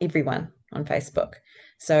everyone on Facebook.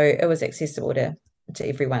 So it was accessible to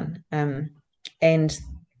everyone. And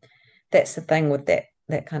that's the thing with that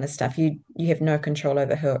kind of stuff. You have no control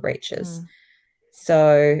over who it reaches. Mm.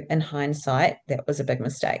 So in hindsight, that was a big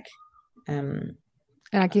mistake. Um,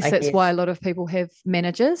 And I guess I that's why a guess lot of people have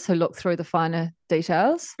managers who look through the finer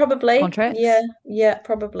details, probably, contracts. yeah,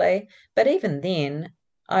 probably. But even then,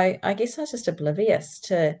 I guess I was just oblivious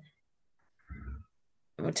to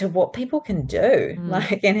what people can do, Mm.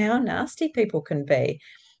 like, and how nasty people can be.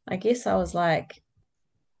 I guess I was like,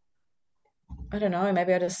 I don't know,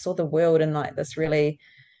 maybe I just saw the world in like this really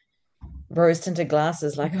rose tinted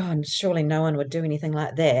glasses, like, oh, and surely no one would do anything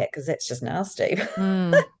like that because that's just nasty.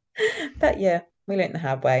 Mm. But yeah, we learnt the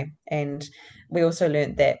hard way. And we also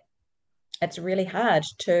learnt that it's really hard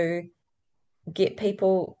to get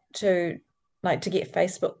people to to get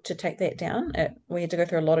Facebook to take that down. We had to go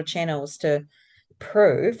through a lot of channels to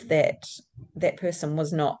prove that that person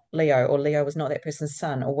was not Leo, or Leo was not that person's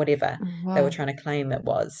son, or whatever they were Wow. trying to claim it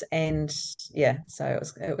was. And yeah, so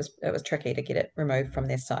it was tricky to get it removed from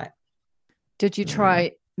their site. Did you Yeah.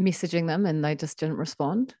 try messaging them and they just didn't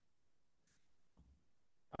respond?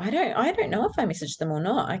 I don't know if I messaged them or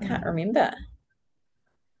not. I can't Mm. remember.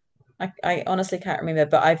 I honestly can't remember,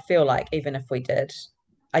 but I feel like even if we did,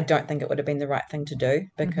 I don't think it would have been the right thing to do, Mm-hmm.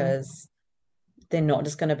 because they're not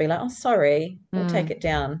just going to be like, oh, sorry, we'll take Mm. it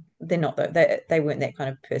down. They're not, they weren't that kind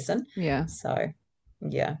of person. Yeah. So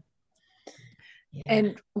yeah, yeah.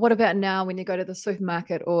 And what about now when you go to the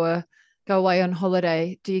supermarket or go away on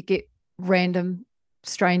holiday? Do you get random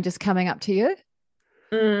strangers coming up to you?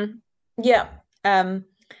 Mm, yeah.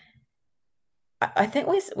 I think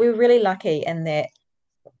we're really lucky in that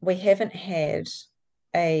we haven't had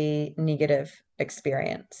a negative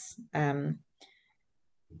experience.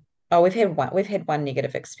 Oh, we've had one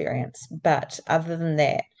negative experience, but other than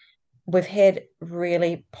that, we've had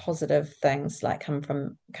really positive things like come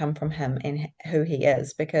from him and who he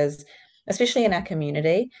is, because especially in our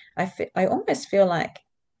community, I almost feel like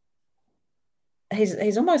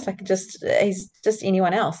he's almost like he's just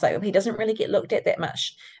anyone else. Like, he doesn't really get looked at that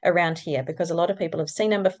much around here, because a lot of people have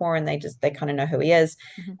seen him before and they kind of know who he is.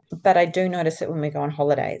 Mhm. But I do notice it when we go on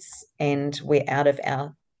holidays and we're out of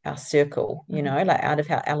our circle, Mhm. like out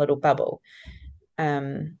of our little bubble.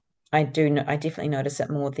 um I definitely notice it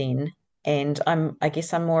more then. And I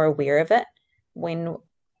guess I'm more aware of it when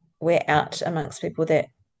we're out amongst people that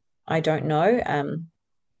I don't know.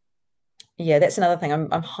 Yeah, that's another thing.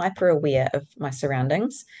 I'm hyper aware of my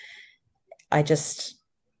surroundings. I just,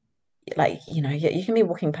 like, you can be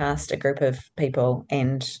walking past a group of people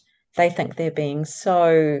and they think they're being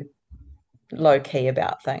so low key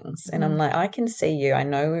about things. And I'm Mhm. like, I can see you. I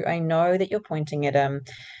know that you're pointing at him.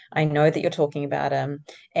 I know that you're talking about him.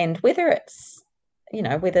 And whether it's,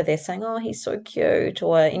 whether they're saying, oh, he's so cute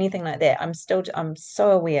or anything like that, I'm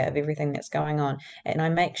so aware of everything that's going on. And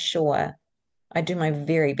I do my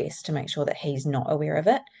very best to make sure that he's not aware of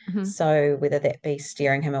it. Mhm. So whether that be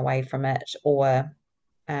steering him away from it, or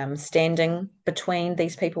standing between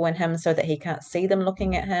these people and him so that he can't see them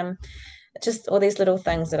looking at him, just all these little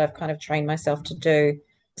things that I've kind of trained myself to do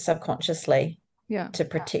subconsciously Yeah. to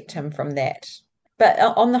protect him from that. But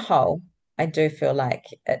on the whole, I do feel like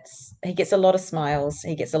he gets a lot of smiles.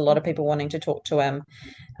 He gets a lot of people wanting to talk to him.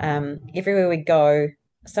 Everywhere we go,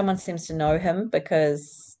 someone seems to know him,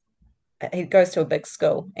 because he goes to a big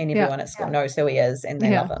school and Yeah. everyone at school knows who he is and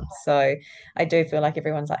they love Yeah. him. So I do feel like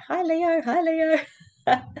everyone's like, hi, Leo, hi, Leo.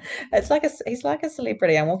 He's like a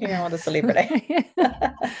celebrity. I'm walking around with a celebrity.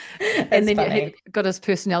 And It's then funny. he got his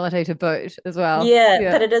personality to boot as well. Yeah,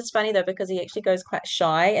 but Yeah. it is funny though, because he actually goes quite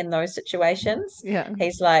shy in those situations. Yeah.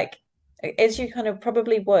 He's like, as you kind of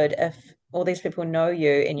probably would if all these people know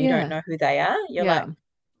you and you don't Yeah. know who they are, you're like,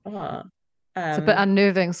 Yeah. oh, It's a bit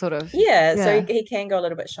unnerving, sort of. yeah. So he, Yeah. he can go a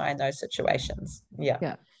little bit shy in those situations. Yeah.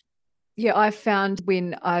 Yeah. Yeah. I've found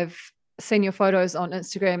when I've seen your photos on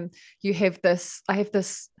Instagram, I have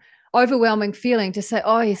this overwhelming feeling to say,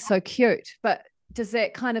 oh, he's so cute. But does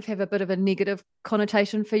that kind of have a bit of a negative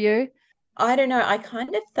connotation for you? I don't know. I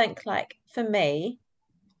kind of think, like, for me,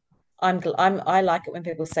 I like it when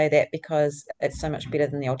people say that, because it's so much better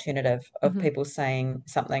than the alternative of Hmm. people saying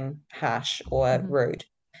something harsh or Hmm. rude.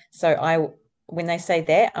 So when they say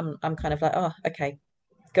that, I'm kind of like, oh, okay,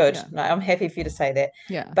 good. Yeah. No, I'm happy for you to say that.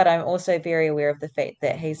 Yeah. But I'm also very aware of the fact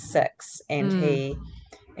that he's 6 and Mm.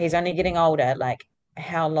 he's only getting older. Like,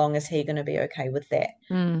 how long is he going to be okay with that?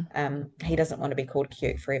 Mm. He doesn't want to be called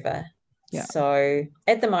cute forever. Yeah. So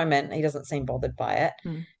at the moment, he doesn't seem bothered by it.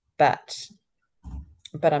 Mm.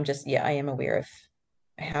 But I'm just, yeah, I am aware of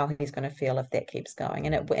how he's going to feel if that keeps going,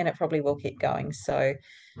 and it probably will keep going.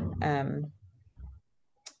 Um,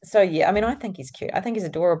 so yeah, I mean, I think he's cute. I think he's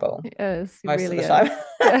adorable He is. He most of really the time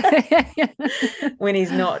is. Yeah. when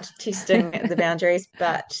he's not testing the boundaries.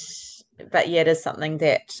 But yeah, it is something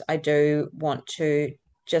that I do want to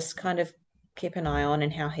just kind of keep an eye on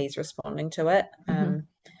and how he's responding to it. Hmm.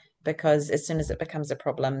 Because as soon as it becomes a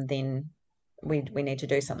problem, then we need to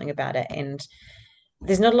do something about it. And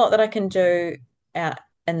there's not a lot that I can do out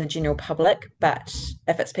in the general public, but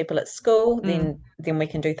if it's people at school, Mm. then we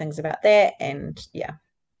can do things about that. And yeah,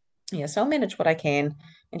 so I'll manage what I can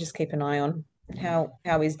and just keep an eye on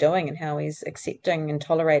how he's doing and how he's accepting and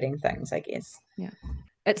tolerating things, I guess. Yeah.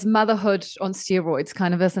 it's motherhood on steroids,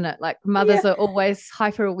 kind of, isn't it? Like Yeah, mothers are always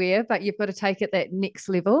hyper aware, but you've got to take it that next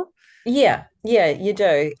level. yeah, you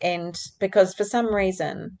do. And because for some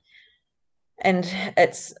reason, and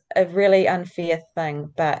it's a really unfair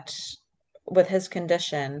thing, but with his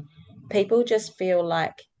condition, people just feel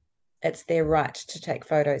like it's their right to take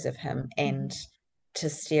photos of him and Mhm. to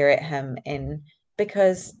stare at him, and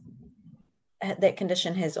because that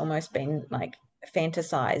condition has almost been like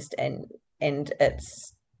fantasized, and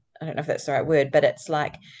it's, I don't know if that's the right word, but it's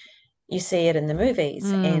like you see it in the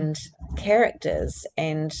movies Mm, and characters,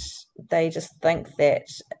 and they just think that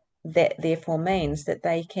that therefore means that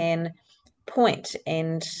they can point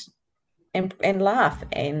and laugh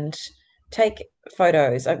and take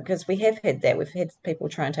photos, because we have had that. We've had people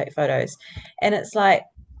try and take photos, and it's like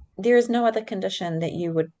there is no other condition that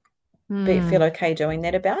you would feel mm. okay doing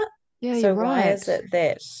that about. Yeah, you're So why is right. it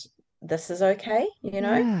that this is okay, you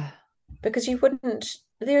know? Yeah. Because you wouldn't,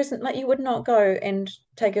 there isn't, like, you would not go and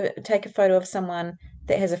take a photo of someone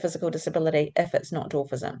that has a physical disability if it's not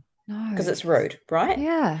dwarfism, because No. it's rude, right?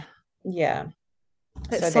 Yeah. Yeah.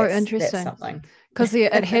 That's So so that's interesting. something. Because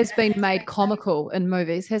it has been made comical in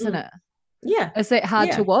movies, hasn't Mm, it? yeah. Is that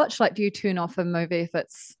hard to Yeah. watch? Like, do you turn off a movie if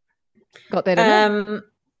it's got that in it? Um,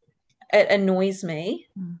 it annoys me.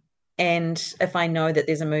 Mm. And if I know that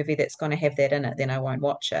there's a movie that's going to have that in it, then I won't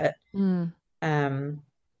watch it. Mm. Um,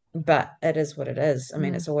 but it is what it is. I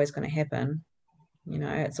mean, Mm. it's always going to happen. You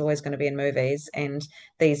know, it's always going to be in movies. And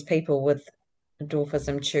these people with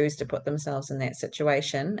dwarfism choose to put themselves in that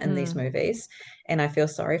situation in these Mm. movies. And I feel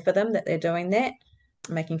sorry for them that they're doing that,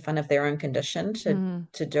 making fun of their own condition Mm.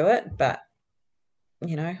 to do it. But,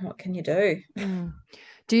 you know, what can you do? Mm.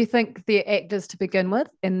 Do you think they're actors to begin with,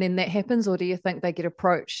 and then that happens, or do you think they get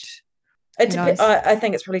approached? Who knows? I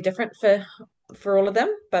think it's probably different for all of them,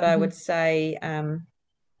 but I Hmm. would say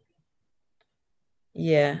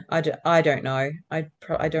yeah, I don't know.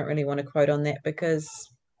 I don't really want to quote on that because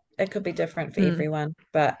it could be different for Mm. everyone.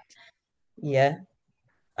 But yeah,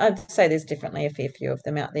 I'd say there's definitely a fair few of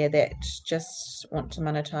them out there that just want to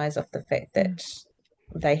monetize off the fact Mm. that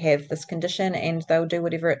they have this condition and they'll do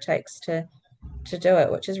whatever it takes to do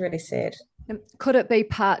it, which is really sad. Could it be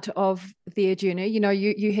part of their journey? You know,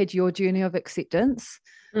 you had your journey of acceptance.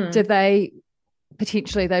 Did Mm. they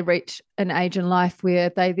potentially they reach an age in life where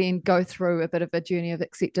they then go through a bit of a journey of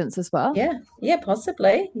acceptance as well? Yeah, yeah,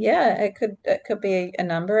 possibly. Yeah, it could be a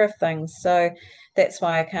number of things. So that's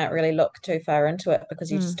why I can't really look too far into it,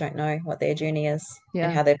 because you just Mm. don't know what their journey is and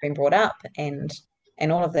Yeah. how they've been brought up and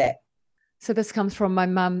all of that. So this comes from my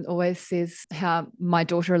mum always says how my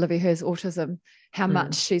daughter Olivia has autism, how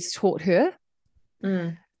much Mm, she's taught her.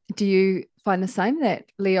 mm, Do you find the same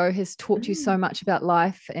that Leo has taught you so mm. much about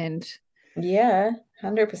life and Yeah,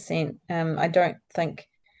 100%. I don't think,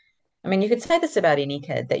 I mean, you could say this about any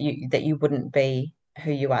kid, that you wouldn't be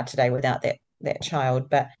who you are today without that child,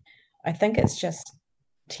 but I think it's just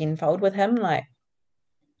tenfold with him. Like,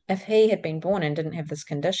 if he had been born and didn't have this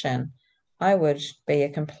condition, I would be a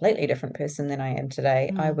completely different person than I am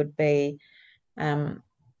today. I mm, would be, um,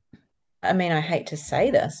 I mean, I hate to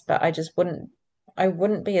say this, but I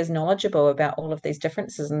wouldn't be as knowledgeable about all of these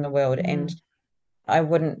differences in the world, and mm, I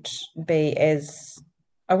wouldn't be as,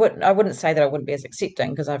 I wouldn't say that I wouldn't be as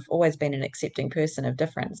accepting, because I've always been an accepting person of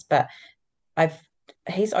difference, but I've,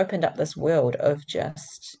 he's opened up this world of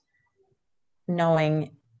just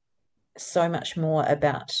knowing so much more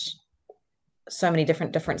about so many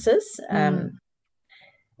different differences. mm,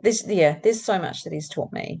 There's so much that he's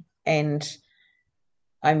taught me, and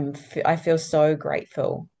I feel so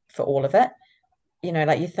grateful for all of it. You know,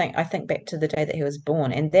 like, I think back to the day that he was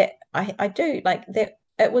born, and that I do like that.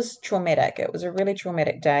 It was traumatic. It was a really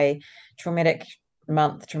traumatic day, traumatic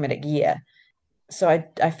month, traumatic year. So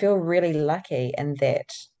I feel really lucky in that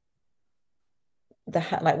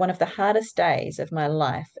like one of the hardest days of my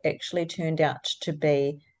life actually turned out to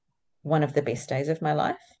be one of the best days of my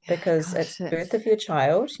life, because gosh, it's birth that's of your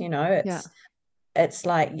child, you know, yeah. it's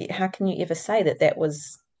like, how can you ever say that that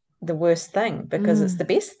was the worst thing, because it's Mm, the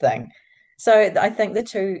best thing. So I think the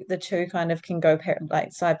two kind of can go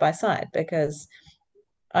like side by side, because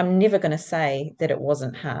I'm never going to say that it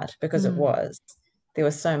wasn't hard, because it mm, was. There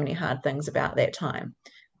were so many hard things about that time,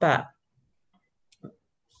 but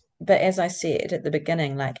as I said at the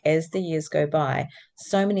beginning, like, as the years go by,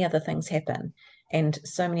 so many other things happen, and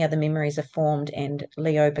so many other memories are formed, and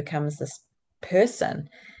Leo becomes this person,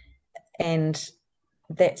 and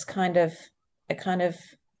that's kind of, it kind of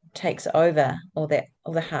takes over all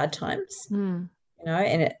the hard times, mm, you know,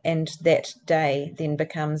 and that day then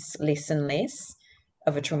becomes less and less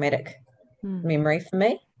of a traumatic mm. memory for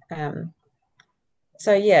me. Um,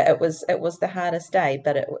 so yeah, it was the hardest day,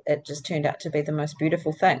 but it just turned out to be the most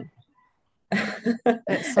beautiful thing.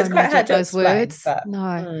 It's so It's quite hard magic, to those explain, words. but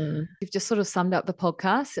No, you've just sort of summed up the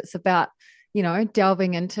podcast. It's about,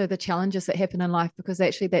 delving into the challenges that happen in life because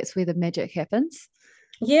actually that's where the magic happens.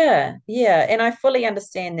 yeah, yeah. And I fully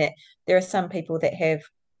understand that there are some people that have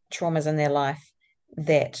traumas in their life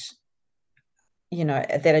that,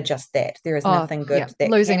 that are just that. There is Oh, nothing yeah. good that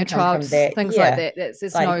Losing can a come child, from that. things like Yeah. that.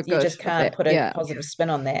 There's Like no you good just with can't that. put a Yeah. positive spin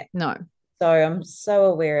on that. No. So I'm so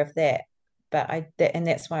aware of that. But and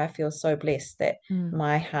that's why I feel so blessed that Mm.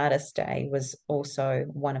 my hardest day was also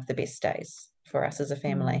one of the best days for us as a Mm.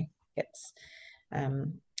 family. It's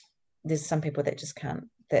um there's some people that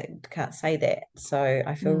can't say that. So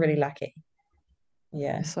I feel really Mm. lucky.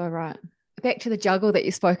 Yeah. You're so right. Back to the juggle that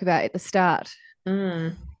you spoke about at the start.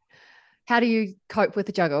 Mm. How do you cope with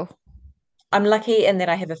the juggle? I'm lucky in that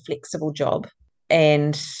I have a flexible job,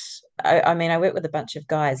 and I mean I work with a bunch of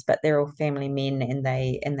guys, but they're all family men, and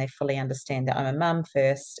they fully understand that I'm a mum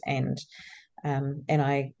first, and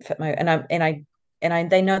I fit my and I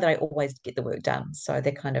they know that I always get the work done, so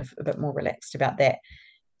they're kind of a bit more relaxed about that.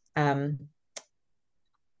 Um,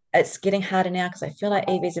 it's getting harder now because I feel like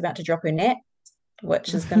Evie's about to drop her nap,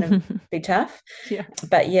 which is going to be tough. Yeah.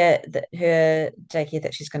 But yeah, her daycare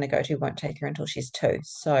that she's going to go to won't take her until she's 2,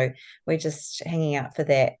 so we're just hanging out for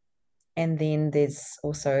that. And then there's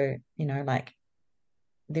also, like,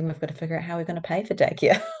 then we've got to figure out how we're going to pay for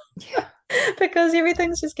daycare Yeah. because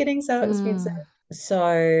everything's just getting so expensive. Mm.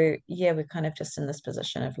 So yeah, we're kind of just in this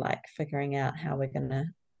position of like figuring out how we're gonna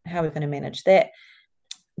manage that.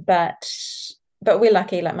 But we're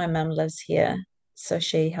lucky, like my mum lives here, so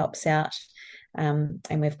she helps out. And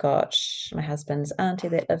we've got my husband's auntie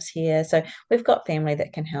that lives here. So we've got family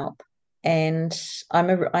that can help. And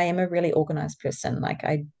I am a really organized person. Like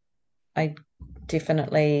I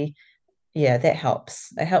definitely, yeah, that helps.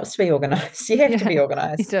 It helps to be organized. You have to be Yeah, you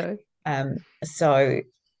organized. do. So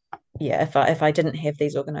yeah, if I didn't have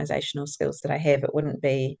these organizational skills that I have, it'd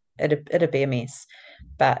be a mess.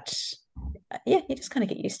 But yeah, you just kind of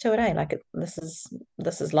get used to it, eh? Like this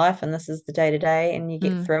is life, and this is the day to day, and you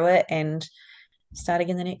get Mm. through it and start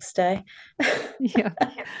again the next day. Yeah.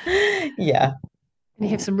 Yeah, And you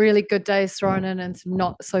have some really good days thrown in and some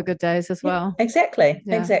not so good days as yeah, well. exactly,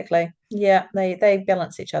 Yeah. exactly. Yeah, they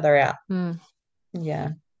balance each other out. Mm. Yeah.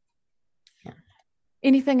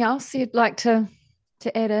 Anything else you'd like to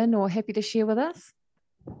add in or happy to share with us?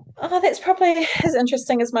 Oh, that's probably as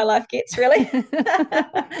interesting as my life gets, really.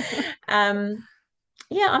 um,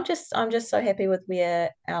 yeah, I'm just so happy with where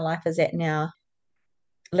our life is at now.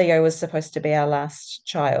 Leo was supposed to be our last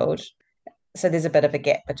child, so there's a bit of a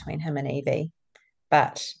gap between him and Evie.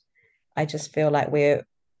 But I just feel like we're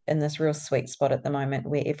in this real sweet spot at the moment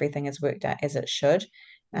where everything is worked out as it should.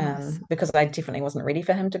 Nice. Because I definitely wasn't ready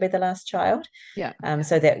for him to be the last child. Yeah.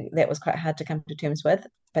 So that was quite hard to come to terms with.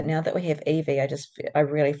 But now that we have Evie, I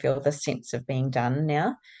really feel the sense of being done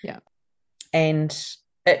now. Yeah. And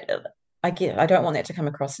it, I don't want that to come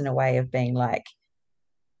across in a way of being like,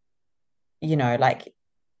 like,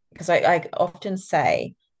 because I often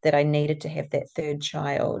say that I needed to have that third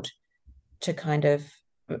child to kind of,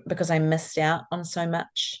 because I missed out on so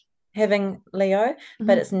much having Leo,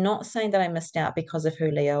 but Mhm. it's not saying that I missed out because of who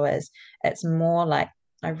Leo is. It's more like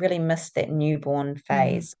I really missed that newborn Mm.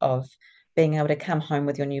 phase of being able to come home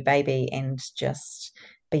with your new baby and just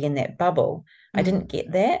be in that bubble. I Mm. didn't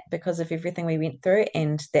get that because of everything we went through,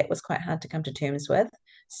 and that was quite hard to come to terms with.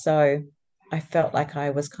 So I felt like I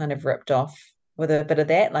was kind of ripped off with a bit of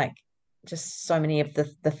that, like just so many of the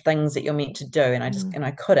things that you're meant to do, and Mm.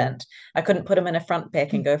 I couldn't put him in a front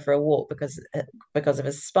pack and go for a walk because of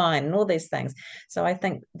his spine and all these things. So I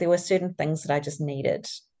think there were certain things that I just needed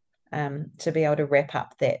to be able to wrap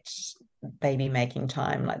up that baby making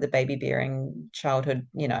time, like the baby bearing childhood.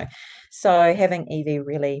 So having Evie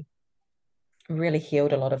really really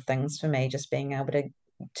healed a lot of things for me, just being able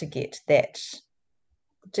to get that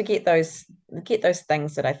to get those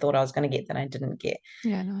things that I thought I was going to get that I didn't get.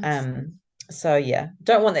 Yeah, nice. So yeah,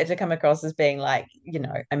 don't want that to come across as being like,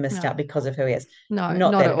 I missed No, out because of who he is. no, Not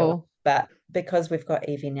not that at at all. all. But because we've got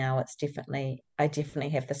Evie now, I definitely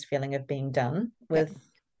have this feeling of being done Yeah.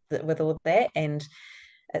 with all of that, and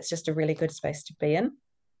it's just a really good space to be in.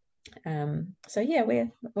 So yeah,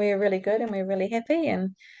 we're really good and we're really happy,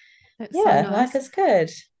 and That's so yeah, life nice. is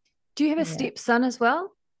good. Do you have a Yeah. stepson as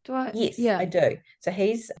well? Do I? Yes, I Yeah. do. So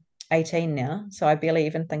he's 18 now, so I barely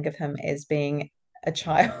even think of him as being a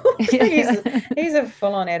child. he's Yeah. he's a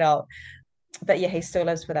full-on adult. But yeah, he still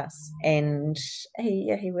lives with us, and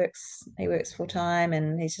he works full time,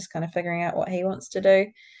 and he's just kind of figuring out what he wants to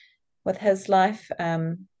do with his life.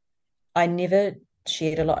 I never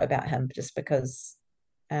shared a lot about him just because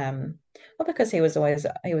well, because he was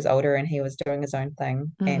older and he was doing his own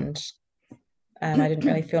thing, Mm. and I didn't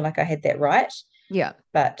really feel like I had that right. Yeah.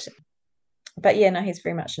 But yeah, no, he's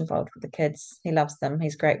very much involved with the kids. He loves them.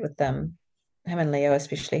 He's great with them. Him and Leo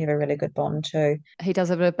especially have a really good bond too. He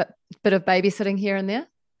does a bit of babysitting here and there,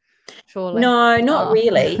 surely. No, not Oh.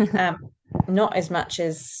 really. Not as much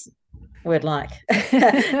as we'd like.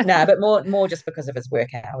 No, but more just because of his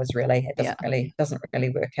work hours, really. It Yeah. doesn't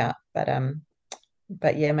really work out.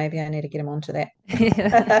 But yeah, maybe I need to get him onto that.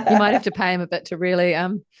 You might have to pay him a bit to really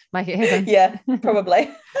make it happen. Yeah,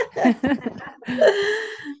 probably.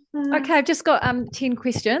 Okay, I've just got 10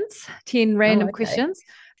 questions, 10 random questions.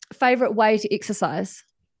 Favorite way to exercise?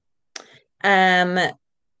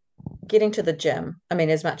 Getting to the gym. I mean,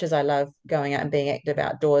 as much as I love going out and being active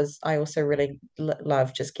outdoors, I also really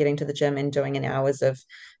love just getting to the gym and doing an hours of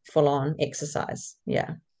full on exercise.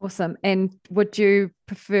 Yeah. Awesome. And would you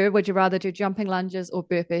rather do jumping lunges or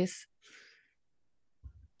burpees?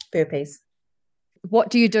 Burpees. What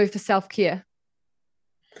do you do for self-care?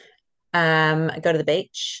 Go to the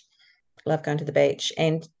beach. Love going to the beach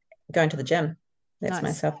and going to the gym. That's Nice.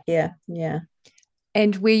 my self-care. Yeah.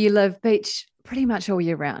 And where you live, beach pretty much all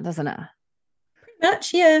year round, isn't it?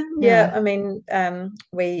 Much, yeah. Yeah. I mean,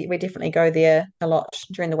 we definitely go there a lot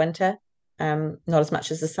during the winter. Not as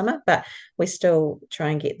much as the summer, but we still try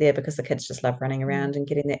and get there because the kids just love running around and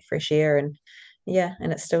getting that fresh air. And yeah,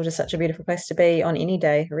 and it's still just such a beautiful place to be on any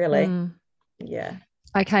day, really. Yeah.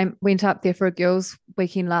 I went up there for a girls'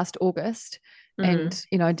 weekend last August, and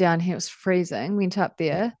down here it was freezing. Went up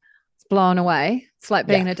there, it's blown away. It's like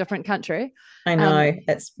being in a different country. I know.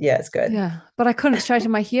 It's good. Yeah, but I couldn't straighten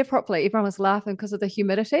my hair properly. Everyone was laughing because of the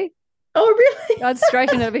humidity. Oh, really? I'd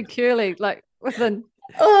straighten it, it'd be curly like within.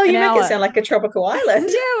 Oh, you an make hour. it sound like a tropical island.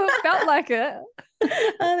 Yeah, it felt like it.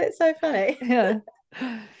 Oh, that's so funny. Yeah.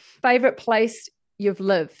 Favorite place you've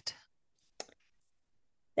lived?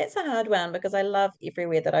 That's a hard one because I love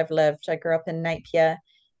everywhere that I've lived. I grew up in Napier.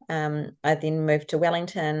 I then moved to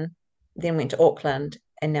Wellington, then went to Auckland,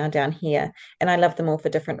 and now down here. And I love them all for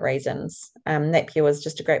different reasons. Napier was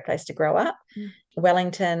just a great place to grow up.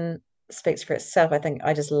 Wellington speaks for itself. I think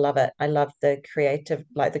I just love it. I love the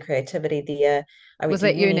creativity there. I went Was to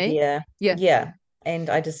that uni? there. Yeah. And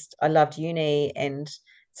I loved uni, and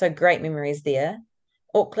so great memories there.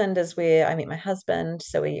 Auckland is where I met my husband,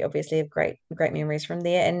 so we obviously have great memories from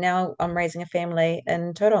there. And now I'm raising a family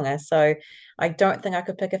in Tauranga, so I don't think I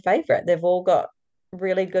could pick a favorite. They've all got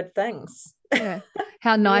really good things. Yeah.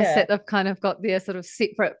 How nice that they've kind of got their sort of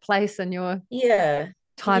separate place in your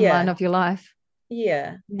timeline of your life.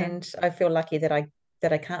 Yeah. And I feel lucky that I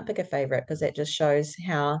can't pick a favorite because that just shows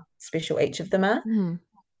how special each of them are.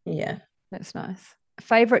 Yeah. That's nice.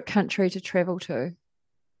 Favorite country to travel to?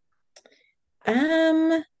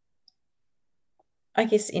 I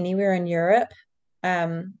guess anywhere in Europe.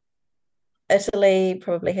 Italy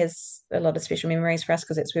probably has a lot of special memories for us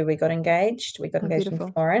because it's where we got engaged. We got engaged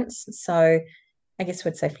in Florence. So I guess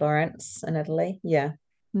we'd say Florence in Italy. Yeah.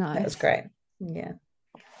 Nice. That was great. Yeah.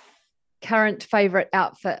 Current favorite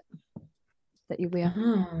outfit that you wear?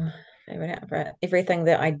 Favorite outfit. Everything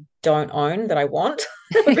that I don't own that I want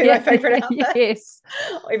would be my favorite outfit. Yes.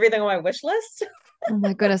 Everything on my wish list. Oh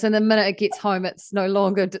my goodness. And the minute it gets home, it's no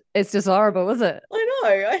longer as desirable, is it? I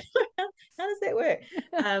know. How does that work?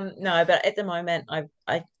 No, but at the moment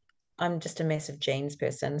I'm just a massive jeans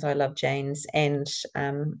person. So I love jeans and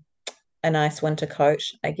a nice winter coat,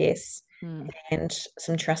 I guess, and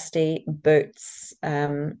some trusty boots.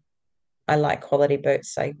 I like quality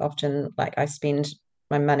boots. I spend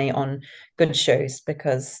my money on good shoes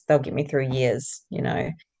because they'll get me through years,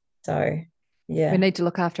 So yeah. We need to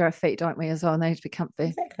look after our feet, don't we, as well? They need to be comfy.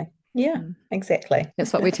 Exactly. Yeah, exactly.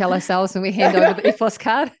 That's what we tell ourselves when we hand over the EFOS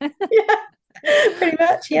card. Yeah, pretty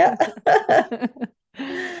much. Yeah.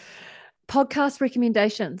 Podcast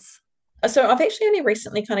recommendations. So I've actually only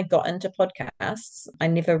recently kind of got into podcasts. I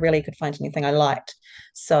never really could find anything I liked.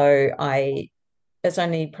 So it's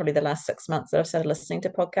only probably the last 6 months that I've started listening to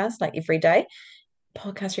podcasts like every day.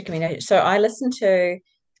 Podcast recommendation. So I listen to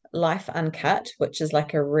Life Uncut, which is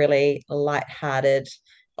like a really light-hearted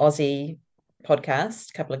Aussie podcast,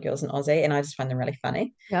 a couple of girls in Aussie, and I just find them really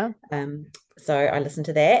funny. Yeah. So I listen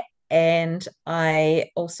to that. And I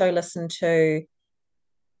also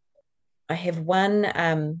I have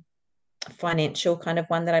one financial kind of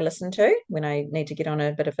one that I listen to when I need to get on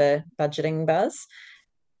a bit of a budgeting buzz.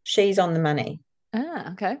 She's on the Money.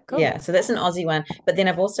 Okay, cool. Yeah, so that's an Aussie one. But then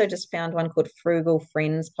I've also just found one called Frugal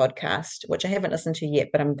Friends podcast, which I haven't listened to yet,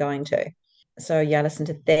 but I'm going to. So yeah, I listen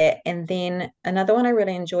to that. And then another one I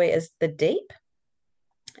really enjoy is The Deep.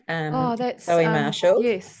 Oh, that's Zoe Marshall.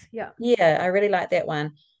 yes, yeah. Yeah, I really like that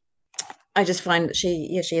one. I just find that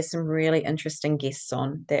she has some really interesting guests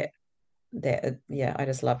on that yeah, I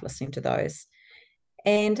just love listening to those.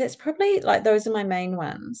 And it's probably like those are my main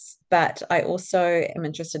ones. But I also am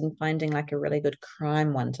interested in finding like a really good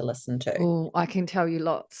crime one to listen to. Oh, I can tell you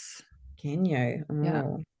lots. Can you? Yeah.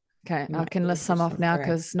 Oh, Okay, you I might can be able list to some push off them now through.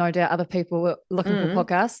 because no doubt other people were looking for Mm,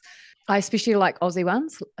 podcasts. I especially like Aussie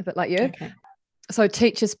ones, a bit like you. okay. So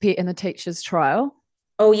Teacher's Pet and the Teacher's Trial.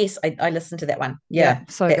 Oh yes, I listened to that one. Yeah, Yeah,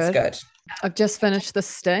 so that's good. good. I've just finished The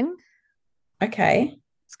Sting. Okay.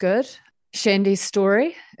 It's good. Shandy's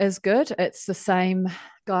Story is good. It's the same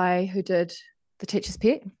guy who did The Teacher's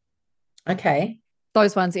Pet. Okay.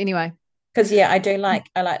 Those ones, anyway. Because yeah, I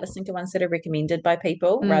like listening to ones that are recommended by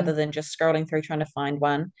people rather Mm. than just scrolling through trying to find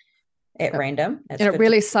one at Yep. random. It's And it good to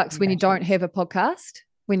really get sucks when you don't recommendations. have a podcast.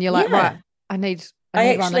 When you're like, right, Yeah. I need one,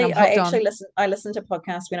 and I'm I hooked actually on. listen to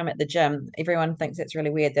podcasts when I'm at the gym. Everyone thinks it's really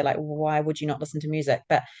weird. They're like, why would you not listen to music?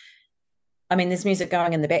 But I mean, there's music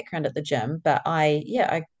going in the background at the gym, but I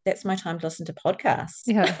that's my time to listen to podcasts.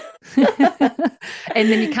 Yeah. And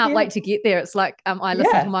then you can't Yeah. wait to get there. It's like I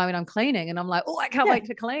listen to Yeah. mine when I'm cleaning, and I'm like, oh, I can't Yeah. wait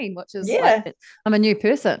to clean, which is like Yeah. I'm a new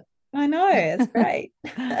person. I know. It's great.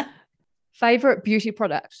 Favorite beauty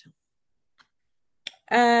product?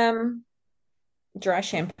 Um, Dry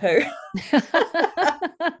shampoo.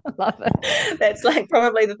 Love That's like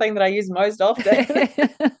probably the thing that I use most often.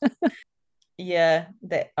 it. Yeah,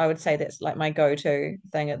 that I would say that's like my go-to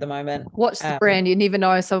thing at the moment. What's the brand? You never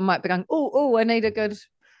know. Someone might be going, oh, I need a good.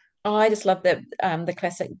 Oh, I just love the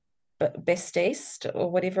classic Best East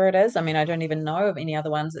or whatever it is. I mean, I don't even know of any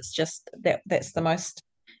other ones. It's just that's the most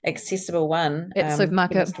accessible one. At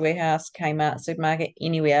supermarket. Chemist Warehouse, Kmart, supermarket,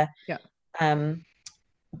 anywhere. Yeah. Um,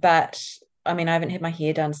 but I mean, I haven't had my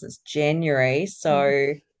hair done since January, Mm.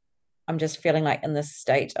 so I'm just feeling like in this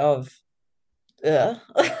state of ugh.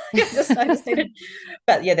 I just needed,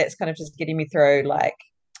 but yeah, that's kind of just getting me through, like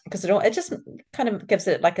because it just kind of gives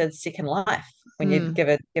it like a second life when you Mm. give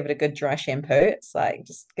it a good dry shampoo. It's like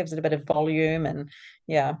just gives it a bit of volume and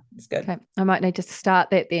yeah, it's good. Okay. I might need to start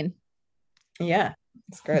that then. Yeah,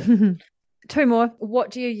 it's good. Two more. What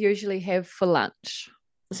do you usually have for lunch?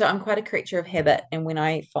 So I'm quite a creature of habit, and when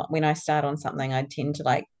I start on something, I tend to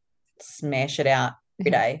like smash it out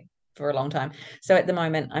every Yeah. day for a long time. So at the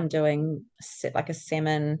moment, I'm doing like a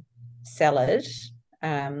salmon salad.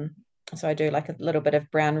 Um, so I do like a little bit of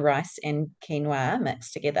brown rice and quinoa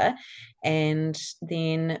mixed together, and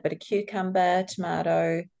then a bit of cucumber,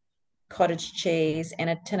 tomato, cottage cheese, and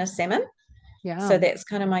a tin of salmon. So Yeah. that's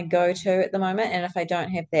kind of my go-to at the moment. And if I don't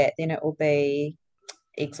have that, then it will be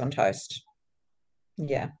eggs on toast.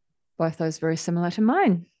 Yeah. Both those very similar to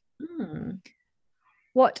mine. Hmm.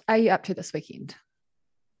 What are you up to this weekend?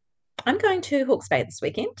 I'm going to Hawke's Bay this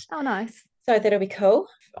weekend. Oh, nice. So that'll be cool.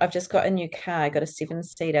 I've just got a new car. I got a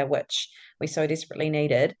seven-seater, which we so desperately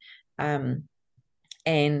needed. Um,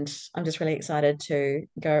 and I'm just really excited to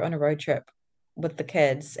go on a road trip with the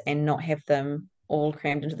kids and not have them all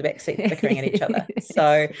crammed into the back seat bickering at each other.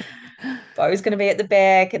 So Bo's going to be at the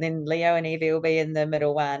back, and then Leo and Evie will be in the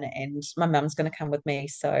middle one, and my mum's going to come with me.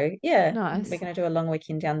 So yeah, we're Nice. going to do a long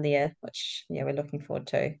weekend down there, which yeah, we're looking forward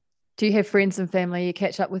to. Do you have friends and family you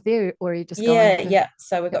catch up with there, or are you just going Yeah, for? yeah.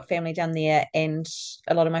 So we've Yep. got family down there, and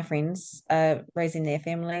a lot of my friends are raising their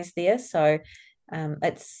families there. So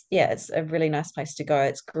it's a really nice place to go.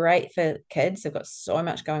 It's great for kids. They've got so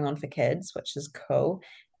much going on for kids, which is cool.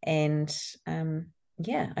 And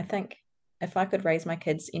yeah, I think if I could raise my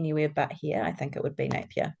kids anywhere but here, I think it would be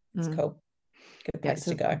Napier. It's Mm. cool. Good Yeah, place it's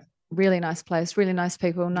to a go. really nice place, really nice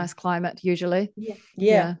people, Yeah. nice climate usually. Yeah.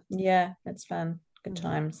 Yeah. Yeah. Yeah. It's fun. Good Mm.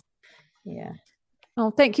 times. Yeah. Oh,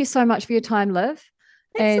 thank you so much for your time, Liv.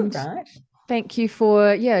 That's all And right. thank you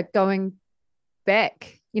for, going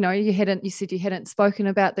back. You said you hadn't spoken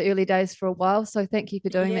about the early days for a while. So thank you for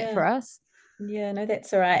doing that Yeah. for us. Yeah, no,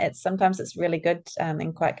 that's all right. It's sometimes it's really good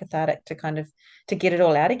and quite cathartic to kind of to get it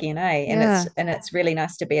all out again, eh? Yeah. And it's really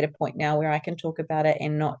nice to be at a point now where I can talk about it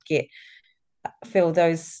and not get feel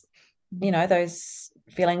those, those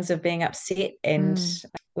feelings of being upset. And Mm.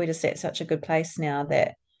 we're just at such a good place now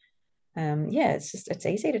that yeah, it's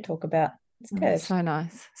easy to talk about. It's Oh, good. so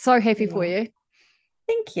nice. So happy for Yeah. you.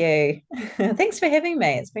 Thank you. Thanks for having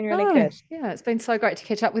me. It's been really Oh, good. yeah. It's been so great to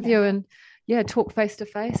catch up with Yeah. you and talk face to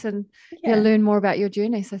face and Yeah. learn more about your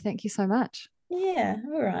journey. So thank you so much. Yeah,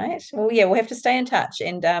 all right. Well, yeah, we'll have to stay in touch.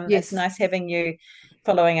 And it's Yes. nice having you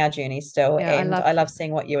following our journey still. Yeah, I And love I love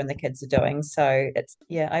seeing what you and the kids are doing. So it's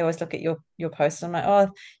yeah, I always look at your posts and I'm like,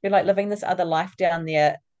 oh, you're like living this other life down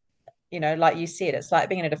there like you said, it's like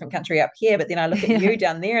being in a different country up here, but then I look at you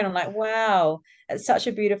down there and I'm like, wow, it's such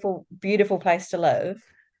a beautiful, beautiful place to live.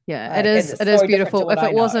 Yeah, it Like, and is. it's It is so different to beautiful. what If I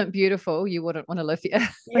it know. wasn't beautiful, you wouldn't want to live here.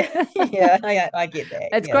 Yeah, yeah, I get that.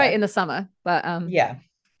 It's great in the summer, but yeah.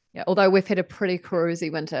 Although we've had a pretty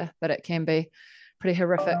cruisy winter, but it can be pretty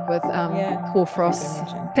horrific with Yeah, poor I can frosts.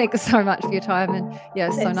 imagine. Thanks so much for your time, and yeah,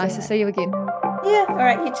 it's so That's nice all to right. see you again. Yeah, all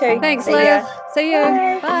right, you too. Thanks, See Liv. ya. See you.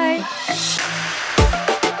 Bye. Bye.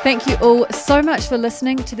 Thank you all so much for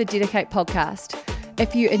listening to the Dedicate podcast.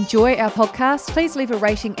 If you enjoy our podcast, please leave a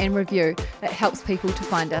rating and review. It helps people to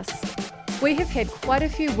find us. We have had quite a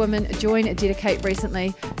few women join Dedicate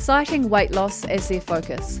recently, citing weight loss as their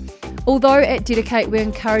focus. Although at Dedicate we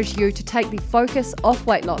encourage you to take the focus off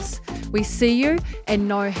weight loss, we see you and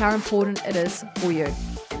know how important it is for you.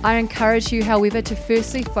 I encourage you, however, to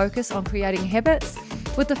firstly focus on creating habits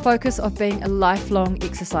with the focus of being a lifelong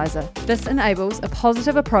exerciser. This enables a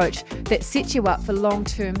positive approach that sets you up for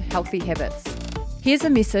long-term healthy habits. Here's a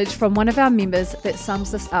message from one of our members that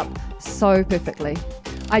sums this up so perfectly.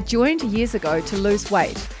 I joined years ago to lose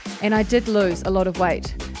weight, and I did lose a lot of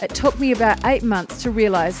weight. It took me about 8 months to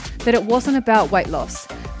realise that it wasn't about weight loss,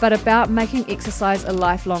 but about making exercise a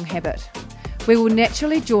lifelong habit. We will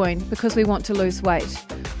naturally join because we want to lose weight.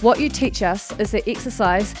 What you teach us is that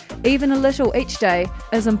exercise, even a little each day,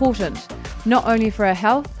 is important, not only for our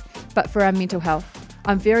health, but for our mental health.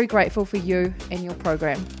 I'm very grateful for you and your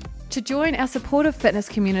program. To join our supportive fitness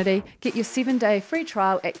community, get your 7-day free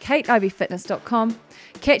trial at kateiveyfitness.com.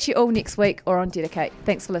 Catch you all next week or on Dedicate.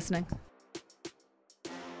 Thanks for listening.